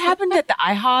go? What happened at the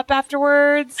IHOP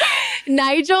afterwards?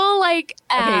 Nigel, like,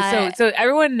 Okay, so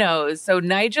everyone knows. So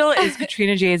Nigel is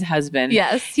Katrina Jade's husband.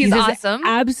 Yes, he's this awesome.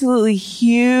 Absolutely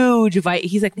huge.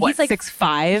 He's like what? He's like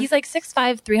 6'5"? He's like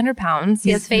 6'5", 300 pounds.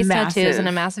 He has face massive. tattoos and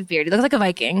a massive beard. He looks like a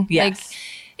Viking. Yes. Like,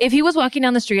 if he was walking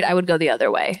down the street, I would go the other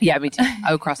way. Yeah, me too.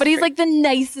 I would cross. But the he's street. like the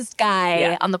nicest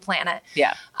guy on the planet.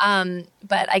 Yeah.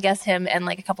 But I guess him and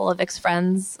like a couple of Vic's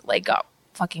friends like got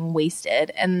fucking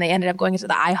wasted, and they ended up going into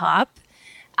the IHOP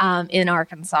in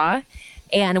Arkansas.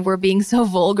 And were being so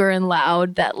vulgar and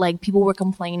loud that like people were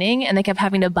complaining, and they kept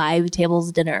having to buy the tables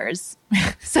dinners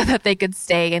so that they could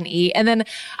stay and eat. And then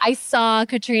I saw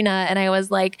Katrina and I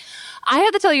was like, I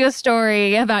have to tell you a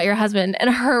story about your husband. And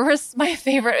my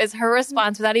favorite is her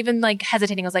response without even like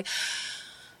hesitating. I was like,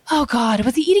 oh God,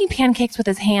 was he eating pancakes with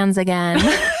his hands again?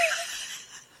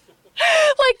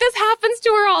 Like this happens to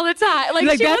her all the time.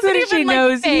 Like she that's wasn't when she even, like,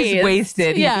 knows he's phased.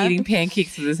 wasted. Yeah. He's eating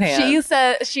pancakes with his hands. She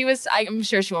said I'm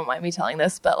sure she won't mind me telling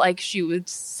this, but like she was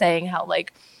saying how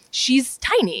like she's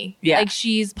tiny. Yeah. Like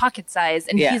she's pocket size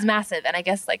and he's massive. And I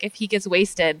guess like if he gets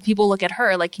wasted, people look at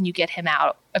her like, can you get him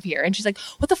out of here? And she's like,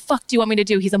 what the fuck do you want me to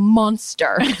do? He's a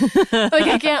monster. Like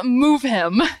I can't move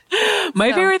him.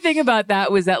 My favorite thing about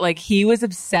that was that like he was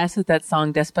obsessed with that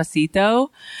song Despacito.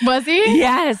 Was he?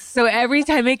 Yes. So every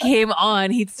time it came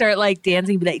on, he'd start like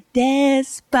dancing, be like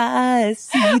Despacito,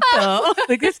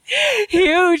 like this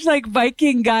huge like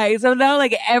Viking guy. So now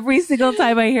like every single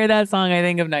time I hear that song, I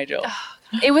think of Nigel.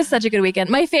 It was such a good weekend.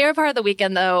 My favorite part of the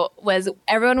weekend, though, was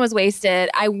everyone was wasted.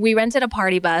 We rented a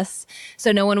party bus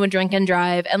so no one would drink and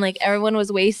drive. And, like, everyone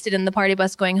was wasted in the party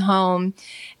bus going home.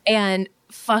 And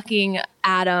fucking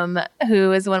Adam,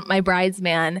 who is my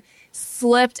bridesman,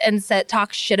 slipped and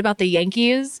talked shit about the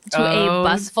Yankees to a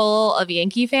bus full of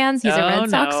Yankee fans. He's a Red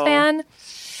Sox fan.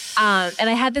 And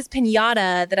I had this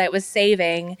piñata that I was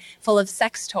saving full of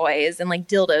sex toys and like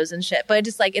dildos and shit. But it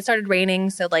just like, it started raining.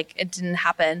 So like it didn't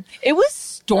happen. It was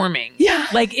storming. Yeah.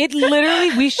 Like it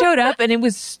literally, we showed up and it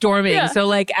was storming. Yeah. So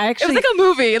like actually. It was like a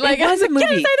movie. Like it was a movie.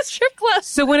 Get inside a strip club.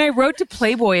 So when I wrote to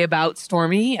Playboy about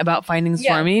Stormy, about finding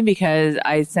Stormy, because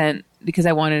I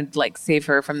wanted to like save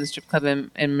her from the strip club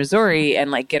in Missouri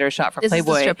and like get her shot for This is the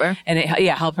Playboy. stripper. And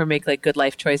help her make like good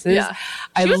life choices. Yeah.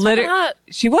 She was fucking hot.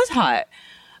 She was hot.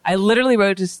 I literally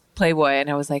wrote to Playboy and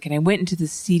I was like, and I went into the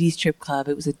seedy strip club.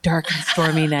 It was a dark and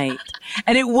stormy night.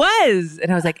 And it was.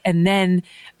 And I was like, and then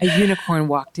a unicorn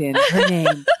walked in. Her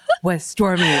name was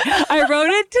Stormy. I wrote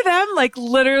it to them like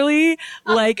literally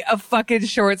like a fucking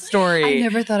short story. I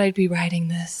never thought I'd be writing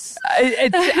this.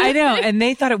 I know. And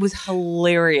they thought it was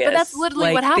hilarious. But that's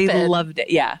literally what happened. They loved it.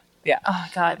 Yeah. Yeah. Oh,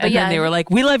 God. But And then they were like,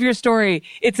 we love your story.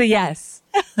 It's a yes.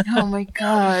 Oh, my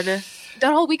God.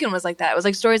 That whole weekend was like that. It was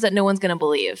like stories that no one's going to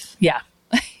believe. Yeah.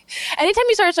 Anytime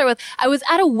you start with, I was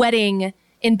at a wedding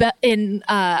in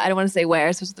I don't want to say where,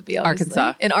 it's supposed to be obviously.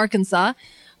 Arkansas. In Arkansas.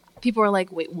 People were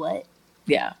like, wait, what?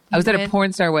 Yeah. I was at a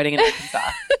porn star wedding in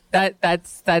Arkansas.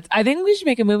 That's I think we should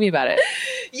make a movie about it.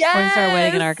 Yes. Porn star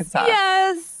wedding in Arkansas.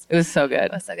 Yes. It was so good.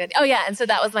 It was so good. Oh, yeah. And so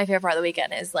that was my favorite part of the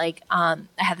weekend is like, I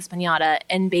had this piñata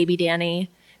and baby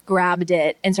Danny grabbed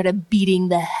it and started beating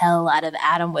the hell out of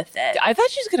Adam with it. I thought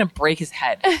she was going to break his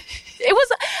head. It was,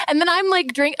 and then I'm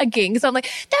like drinking, so I'm like,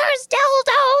 there's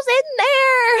dildos in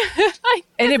there.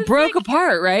 And it broke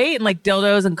apart, right? And like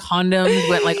dildos and condoms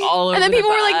went like all over. And then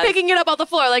people the were like bus. picking it up off the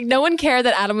floor. Like no one cared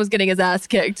that Adam was getting his ass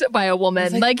kicked by a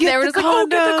woman. Like they were just like, oh,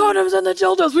 get the condoms and the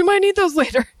dildos. We might need those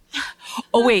later.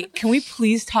 Oh, wait. Can we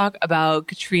please talk about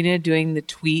Katrina doing the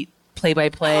tweet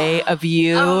play-by-play of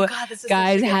you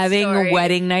guys having a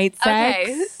wedding night sex?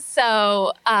 Okay.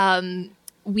 So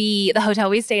the hotel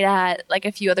we stayed at, like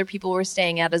a few other people were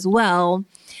staying at as well.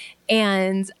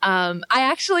 And I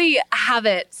actually have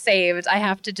it saved. I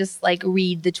have to just like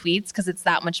read the tweets because it's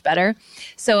that much better.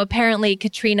 So apparently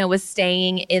Katrina was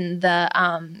staying in the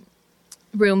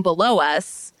room below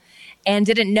us and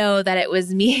didn't know that it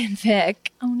was me and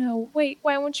Vic. Oh no, wait,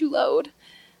 why won't you load?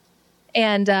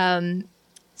 And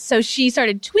so she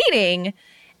started tweeting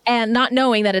and not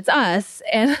knowing that it's us.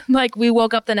 And like we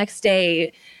woke up the next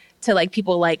day to like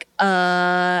people like,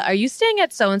 are you staying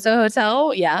at so-and-so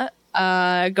hotel? Yeah.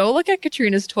 go look at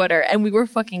Katrina's Twitter. And we were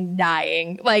fucking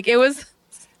dying. Like, it was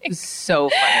so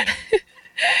funny.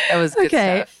 That was good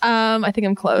stuff. I think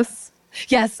I'm close.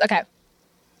 Yes. Okay.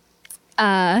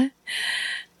 I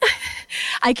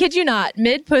kid you not,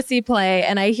 mid pussy play,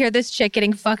 and I hear this chick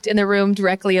getting fucked in the room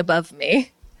directly above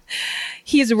me.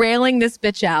 He's railing this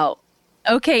bitch out.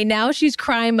 Okay, now she's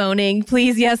crying, moaning.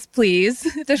 Please, yes, please.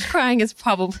 This crying is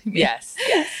probably me. Yes.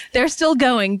 They're still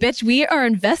going. Bitch, we are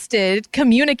invested.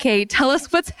 Communicate. Tell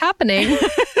us what's happening.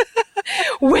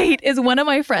 Wait, is one of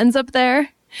my friends up there?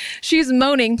 She's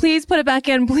moaning. Please put it back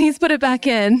in. Please put it back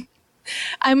in.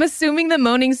 I'm assuming the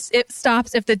moaning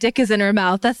stops if the dick is in her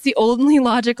mouth. That's the only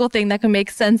logical thing that can make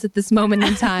sense at this moment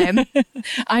in time.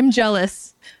 I'm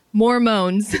jealous. More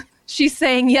moans. She's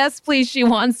saying, yes, please. She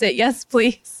wants it. Yes,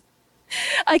 please.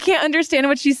 I can't understand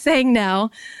what she's saying now.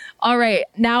 All right.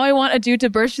 Now I want a dude to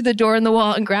burst through the door in the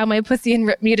wall and grab my pussy and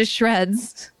rip me to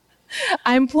shreds.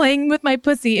 I'm playing with my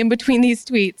pussy in between these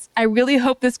tweets. I really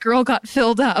hope this girl got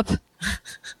filled up.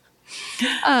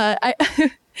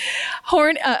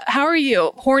 How are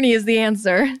you? Horny is the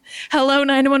answer. Hello,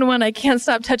 911. I can't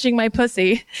stop touching my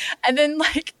pussy. And then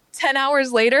like 10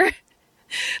 hours later,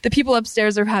 the people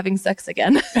upstairs are having sex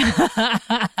again.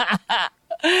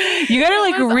 You gotta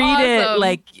like read it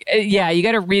like you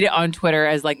gotta read it on Twitter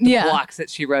as like the blocks that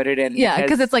she wrote it in. Yeah,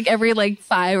 because it's like every like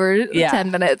 5 or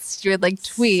 10 minutes she would like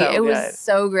tweet. So it was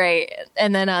so great.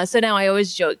 And then so now I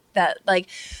always joke that like,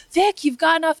 Vic, you've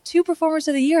gotten off 2 performers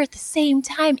of the year at the same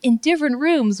time in different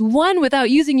rooms, one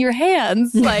without using your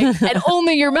hands, like and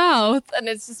only your mouth. And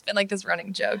it's just been like this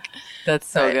running joke. That's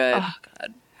so good. Oh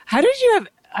God. How did you have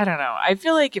I don't know. I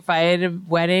feel like if I had a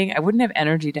wedding, I wouldn't have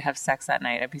energy to have sex that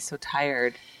night. I'd be so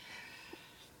tired.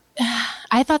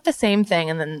 I thought the same thing,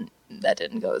 and then that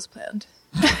didn't go as planned.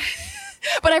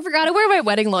 But I forgot to wear my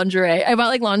wedding lingerie. I bought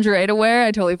like lingerie to wear.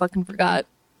 I totally fucking forgot.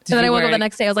 And then I woke up the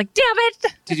next day. I was like, damn it.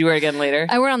 Did you wear it again later?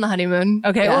 I wore it on the honeymoon.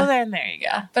 Okay. Yeah. Well, then there you go.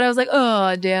 Yeah. But I was like,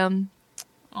 oh, damn.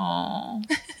 Oh.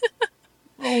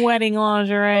 Wedding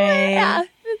lingerie. Yeah.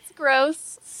 It's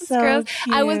gross. It's gross.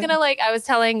 Cute. I was going to I was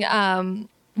telling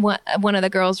one of the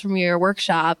girls from your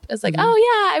workshop is like, oh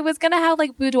yeah, I was going to have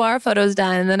like boudoir photos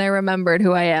done. And then I remembered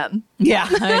who I am. Yeah,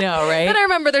 I know, right? Then I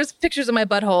remember there's pictures of my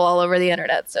butthole all over the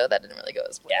internet. So that didn't really go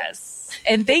as well. Yes.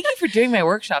 And thank you for doing my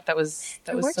workshop. That was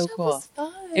so cool. Was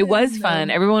fun. It was fun.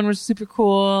 Everyone was super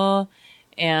cool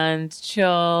and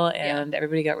chill, and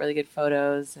everybody got really good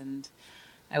photos, and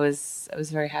I was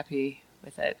very happy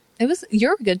with it.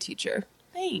 You're a good teacher.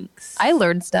 Thanks. I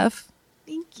learned stuff.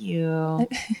 Thank you.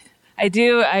 I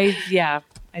do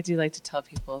like to tell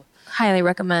people. Highly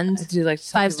recommend. I do like to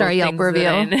tell 5-star Yelp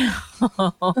review.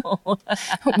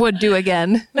 Would do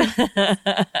again.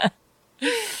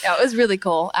 Yeah, it was really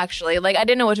cool, actually. Like, I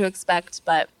didn't know what to expect,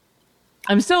 but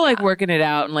I'm still like working it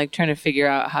out and like trying to figure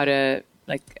out how to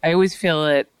like. I always feel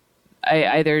that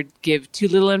I either give too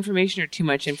little information or too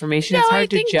much information. It's hard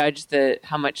to judge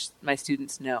how much my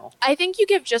students know. I think you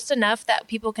give just enough that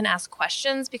people can ask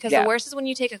questions, because the worst is when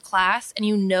you take a class and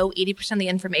you know 80% of the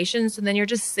information, so then you're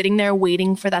just sitting there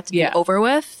waiting for that to be over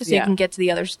with so you can get to the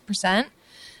other percent.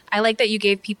 I like that you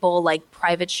gave people like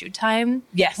private shoot time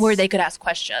where they could ask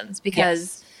questions,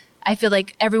 because I feel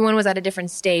like everyone was at a different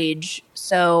stage,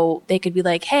 so they could be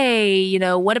like, hey,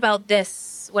 what about this?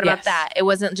 What about that? It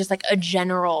wasn't just like a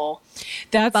general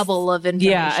bubble of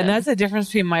information. Yeah, and that's the difference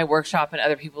between my workshop and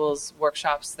other people's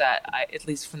workshops that at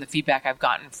least from the feedback I've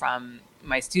gotten from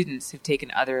my students who've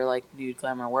taken other like nude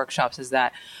glamour workshops, is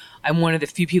that I'm one of the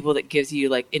few people that gives you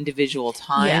like individual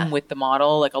time with the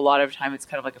model. Like a lot of time it's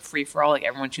kind of like a free for all. Like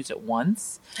everyone shoots at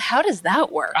once. How does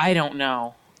that work? I don't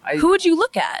know. Who would you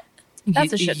look at?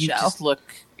 That's a shit show. You just look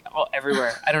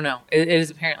everywhere. I don't know. It is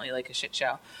apparently like a shit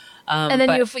show. And then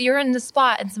if you're in the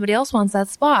spot and somebody else wants that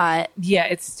spot. Yeah,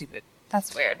 it's stupid.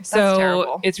 That's weird. That's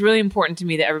terrible. It's really important to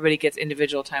me that everybody gets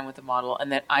individual time with the model,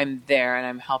 and that I'm there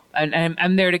and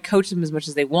I'm there to coach them as much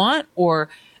as they want or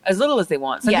as little as they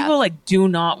want. Some people like do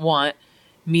not want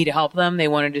me to help them. They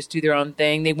want to just do their own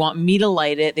thing. They want me to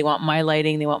light it. They want my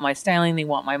lighting. They want my styling. They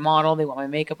want my model. They want my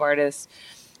makeup artist.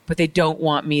 But they don't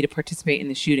want me to participate in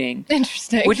the shooting.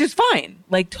 Interesting. Which is fine.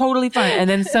 Like totally fine. And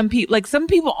then some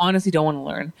people honestly don't want to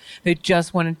learn. They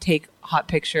just want to take hot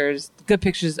pictures, good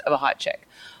pictures of a hot chick,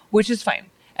 which is fine.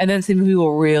 And then some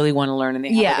people really want to learn, and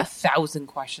they have like 1,000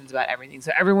 questions about everything.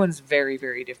 So everyone's very,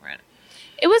 very different.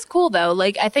 It was cool though.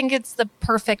 Like, I think it's the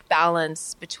perfect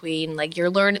balance between like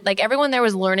everyone there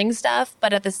was learning stuff,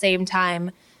 but at the same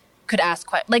time could ask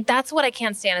questions. Like, that's what I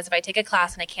can't stand, is if I take a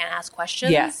class and I can't ask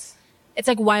questions. Yes. It's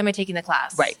like, why am I taking the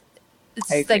class? Right.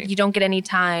 It's like you don't get any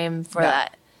time for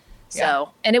that.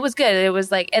 So, and it was good. It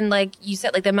was like, and like you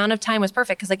said, like the amount of time was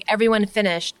perfect because like everyone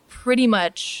finished pretty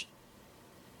much.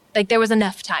 Like there was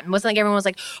enough time. It wasn't like everyone was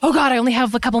like, oh God, I only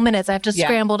have a couple minutes. I have to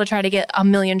scramble to try to get a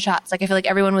million shots. Like I feel like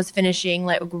everyone was finishing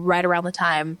like right around the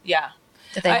time. Yeah.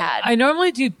 That they had. I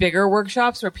normally do bigger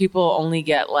workshops where people only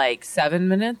get like 7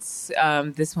 minutes.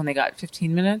 This one they got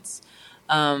 15 minutes.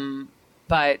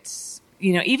 But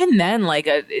you know, even then, like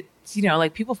it's, you know,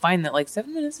 like people find that like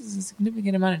 7 minutes is a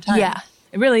significant amount of time. Yeah.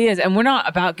 It really is. And we're not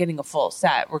about getting a full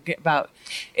set.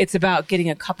 It's about getting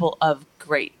a couple of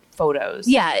great photos.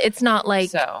 Yeah. It's not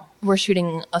like we're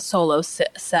shooting a solo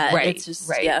set. Right. It's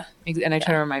just, yeah. And I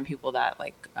try to remind people that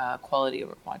like quality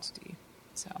over quantity.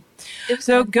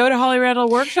 So go to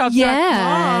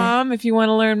hollyrandallworkshops.com if you want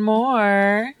to learn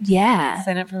more. Yeah.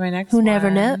 Sign up for my next one. Never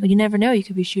know. You never know. You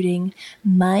could be shooting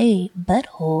my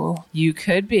butthole. You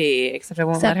could be, except I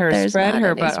won't let her spread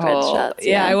her butthole. Shots,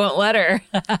 yeah, I won't let her.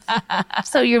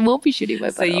 So you won't be shooting my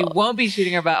butthole. So you won't be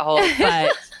shooting her butthole,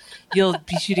 but you'll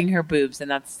be shooting her boobs, and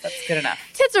that's good enough.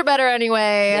 Tits are better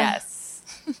anyway. Yes,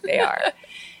 they are.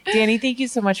 Dani, thank you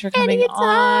so much for coming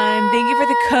on. Thank you for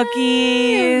the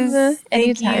cookies.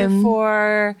 Anytime. Thank you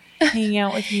for hanging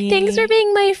out with me. Thanks for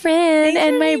being my friend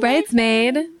and my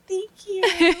bridesmaid. Thank you.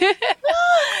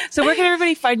 So where can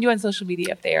everybody find you on social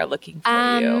media if they are looking for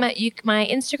you? My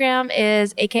Instagram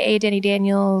is aka Dani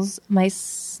Daniels. My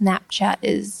Snapchat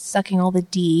is sucking all the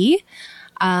D.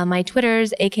 My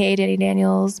Twitter's aka Dani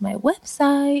Daniels. My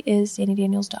website is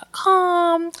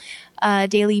danidaniels.com.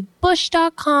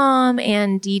 dailybush.com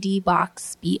and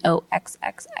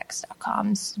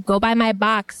ddbox.boxxx.com. Go buy my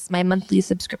box, my monthly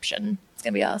subscription. It's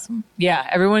gonna be awesome. Yeah,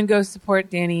 everyone go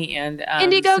support Dani and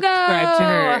Indiegogo. Subscribe to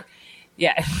her.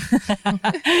 Yeah,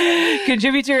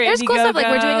 contribute to her. There's Indiegogo. cool stuff like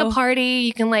we're doing a party.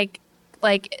 You can like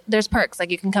there's perks. Like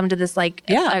you can come to this like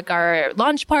our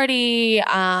launch party.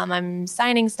 I'm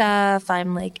signing stuff.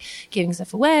 I'm like giving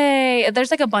stuff away.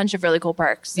 There's like a bunch of really cool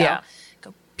perks. So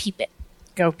go peep it.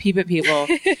 Go peep at people.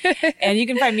 And you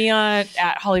can find me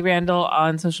at Holly Randall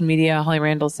on social media, Holly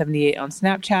Randall 78 on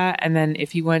Snapchat. And then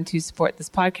if you want to support this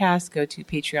podcast, go to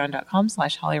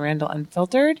patreon.com/Holly Randall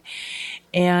Unfiltered.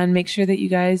 And make sure that you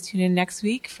guys tune in next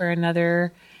week for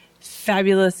another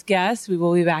fabulous guest. We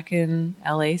will be back in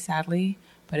LA, sadly,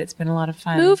 but it's been a lot of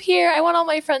fun. Move here. I want all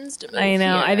my friends to move here. I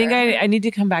know. I think I need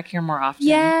to come back here more often.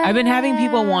 Yeah. I've been having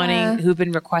people who've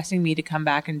been requesting me to come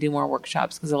back and do more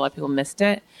workshops because a lot of people missed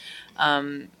it.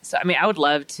 So, I mean, I would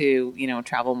love to,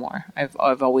 travel more.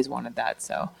 I've always wanted that.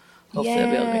 So hopefully I'll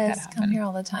be able to make that happen. Come here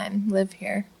all the time. Live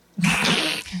here.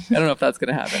 I don't know if that's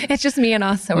going to happen. It's just me and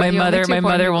us. So my mother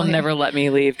will never let me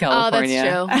leave California.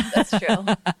 Oh, that's true.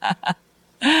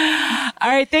 All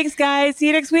right. Thanks, guys. See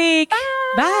you next week.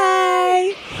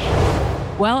 Bye.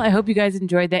 Well, I hope you guys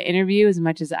enjoyed that interview as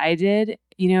much as I did.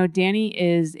 Dani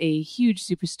is a huge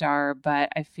superstar, but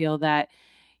I feel that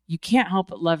you can't help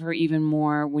but love her even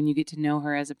more when you get to know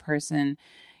her as a person.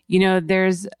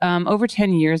 There's over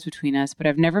 10 years between us, but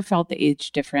I've never felt the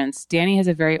age difference. Dani has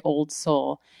a very old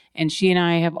soul, and she and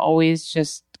I have always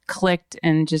just clicked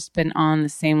and just been on the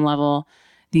same level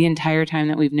the entire time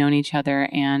that we've known each other.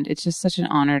 And it's just such an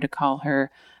honor to call her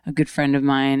a good friend of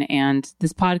mine. And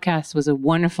this podcast was a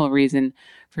wonderful reason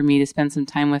for me to spend some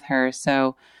time with her.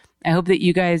 So I hope that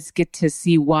you guys get to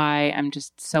see why I'm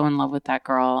just so in love with that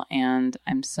girl. And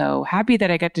I'm so happy that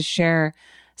I got to share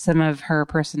some of her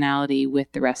personality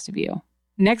with the rest of you.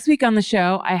 Next week on the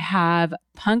show, I have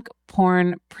punk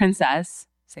porn princess,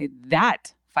 say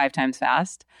that 5 times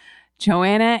fast,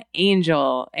 Joanna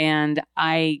Angel. And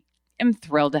I am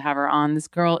thrilled to have her on. This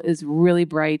girl is really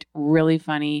bright, really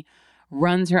funny,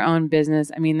 runs her own business.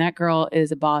 I mean, that girl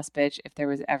is a boss bitch if there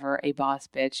was ever a boss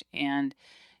bitch. And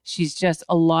she's just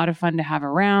a lot of fun to have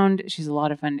around. She's a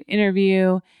lot of fun to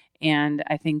interview. And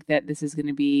I think that this is going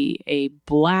to be a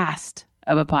blast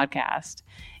of a podcast.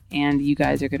 And you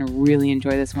guys are going to really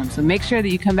enjoy this one. So make sure that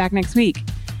you come back next week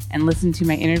and listen to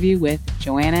my interview with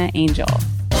Joanna Angel.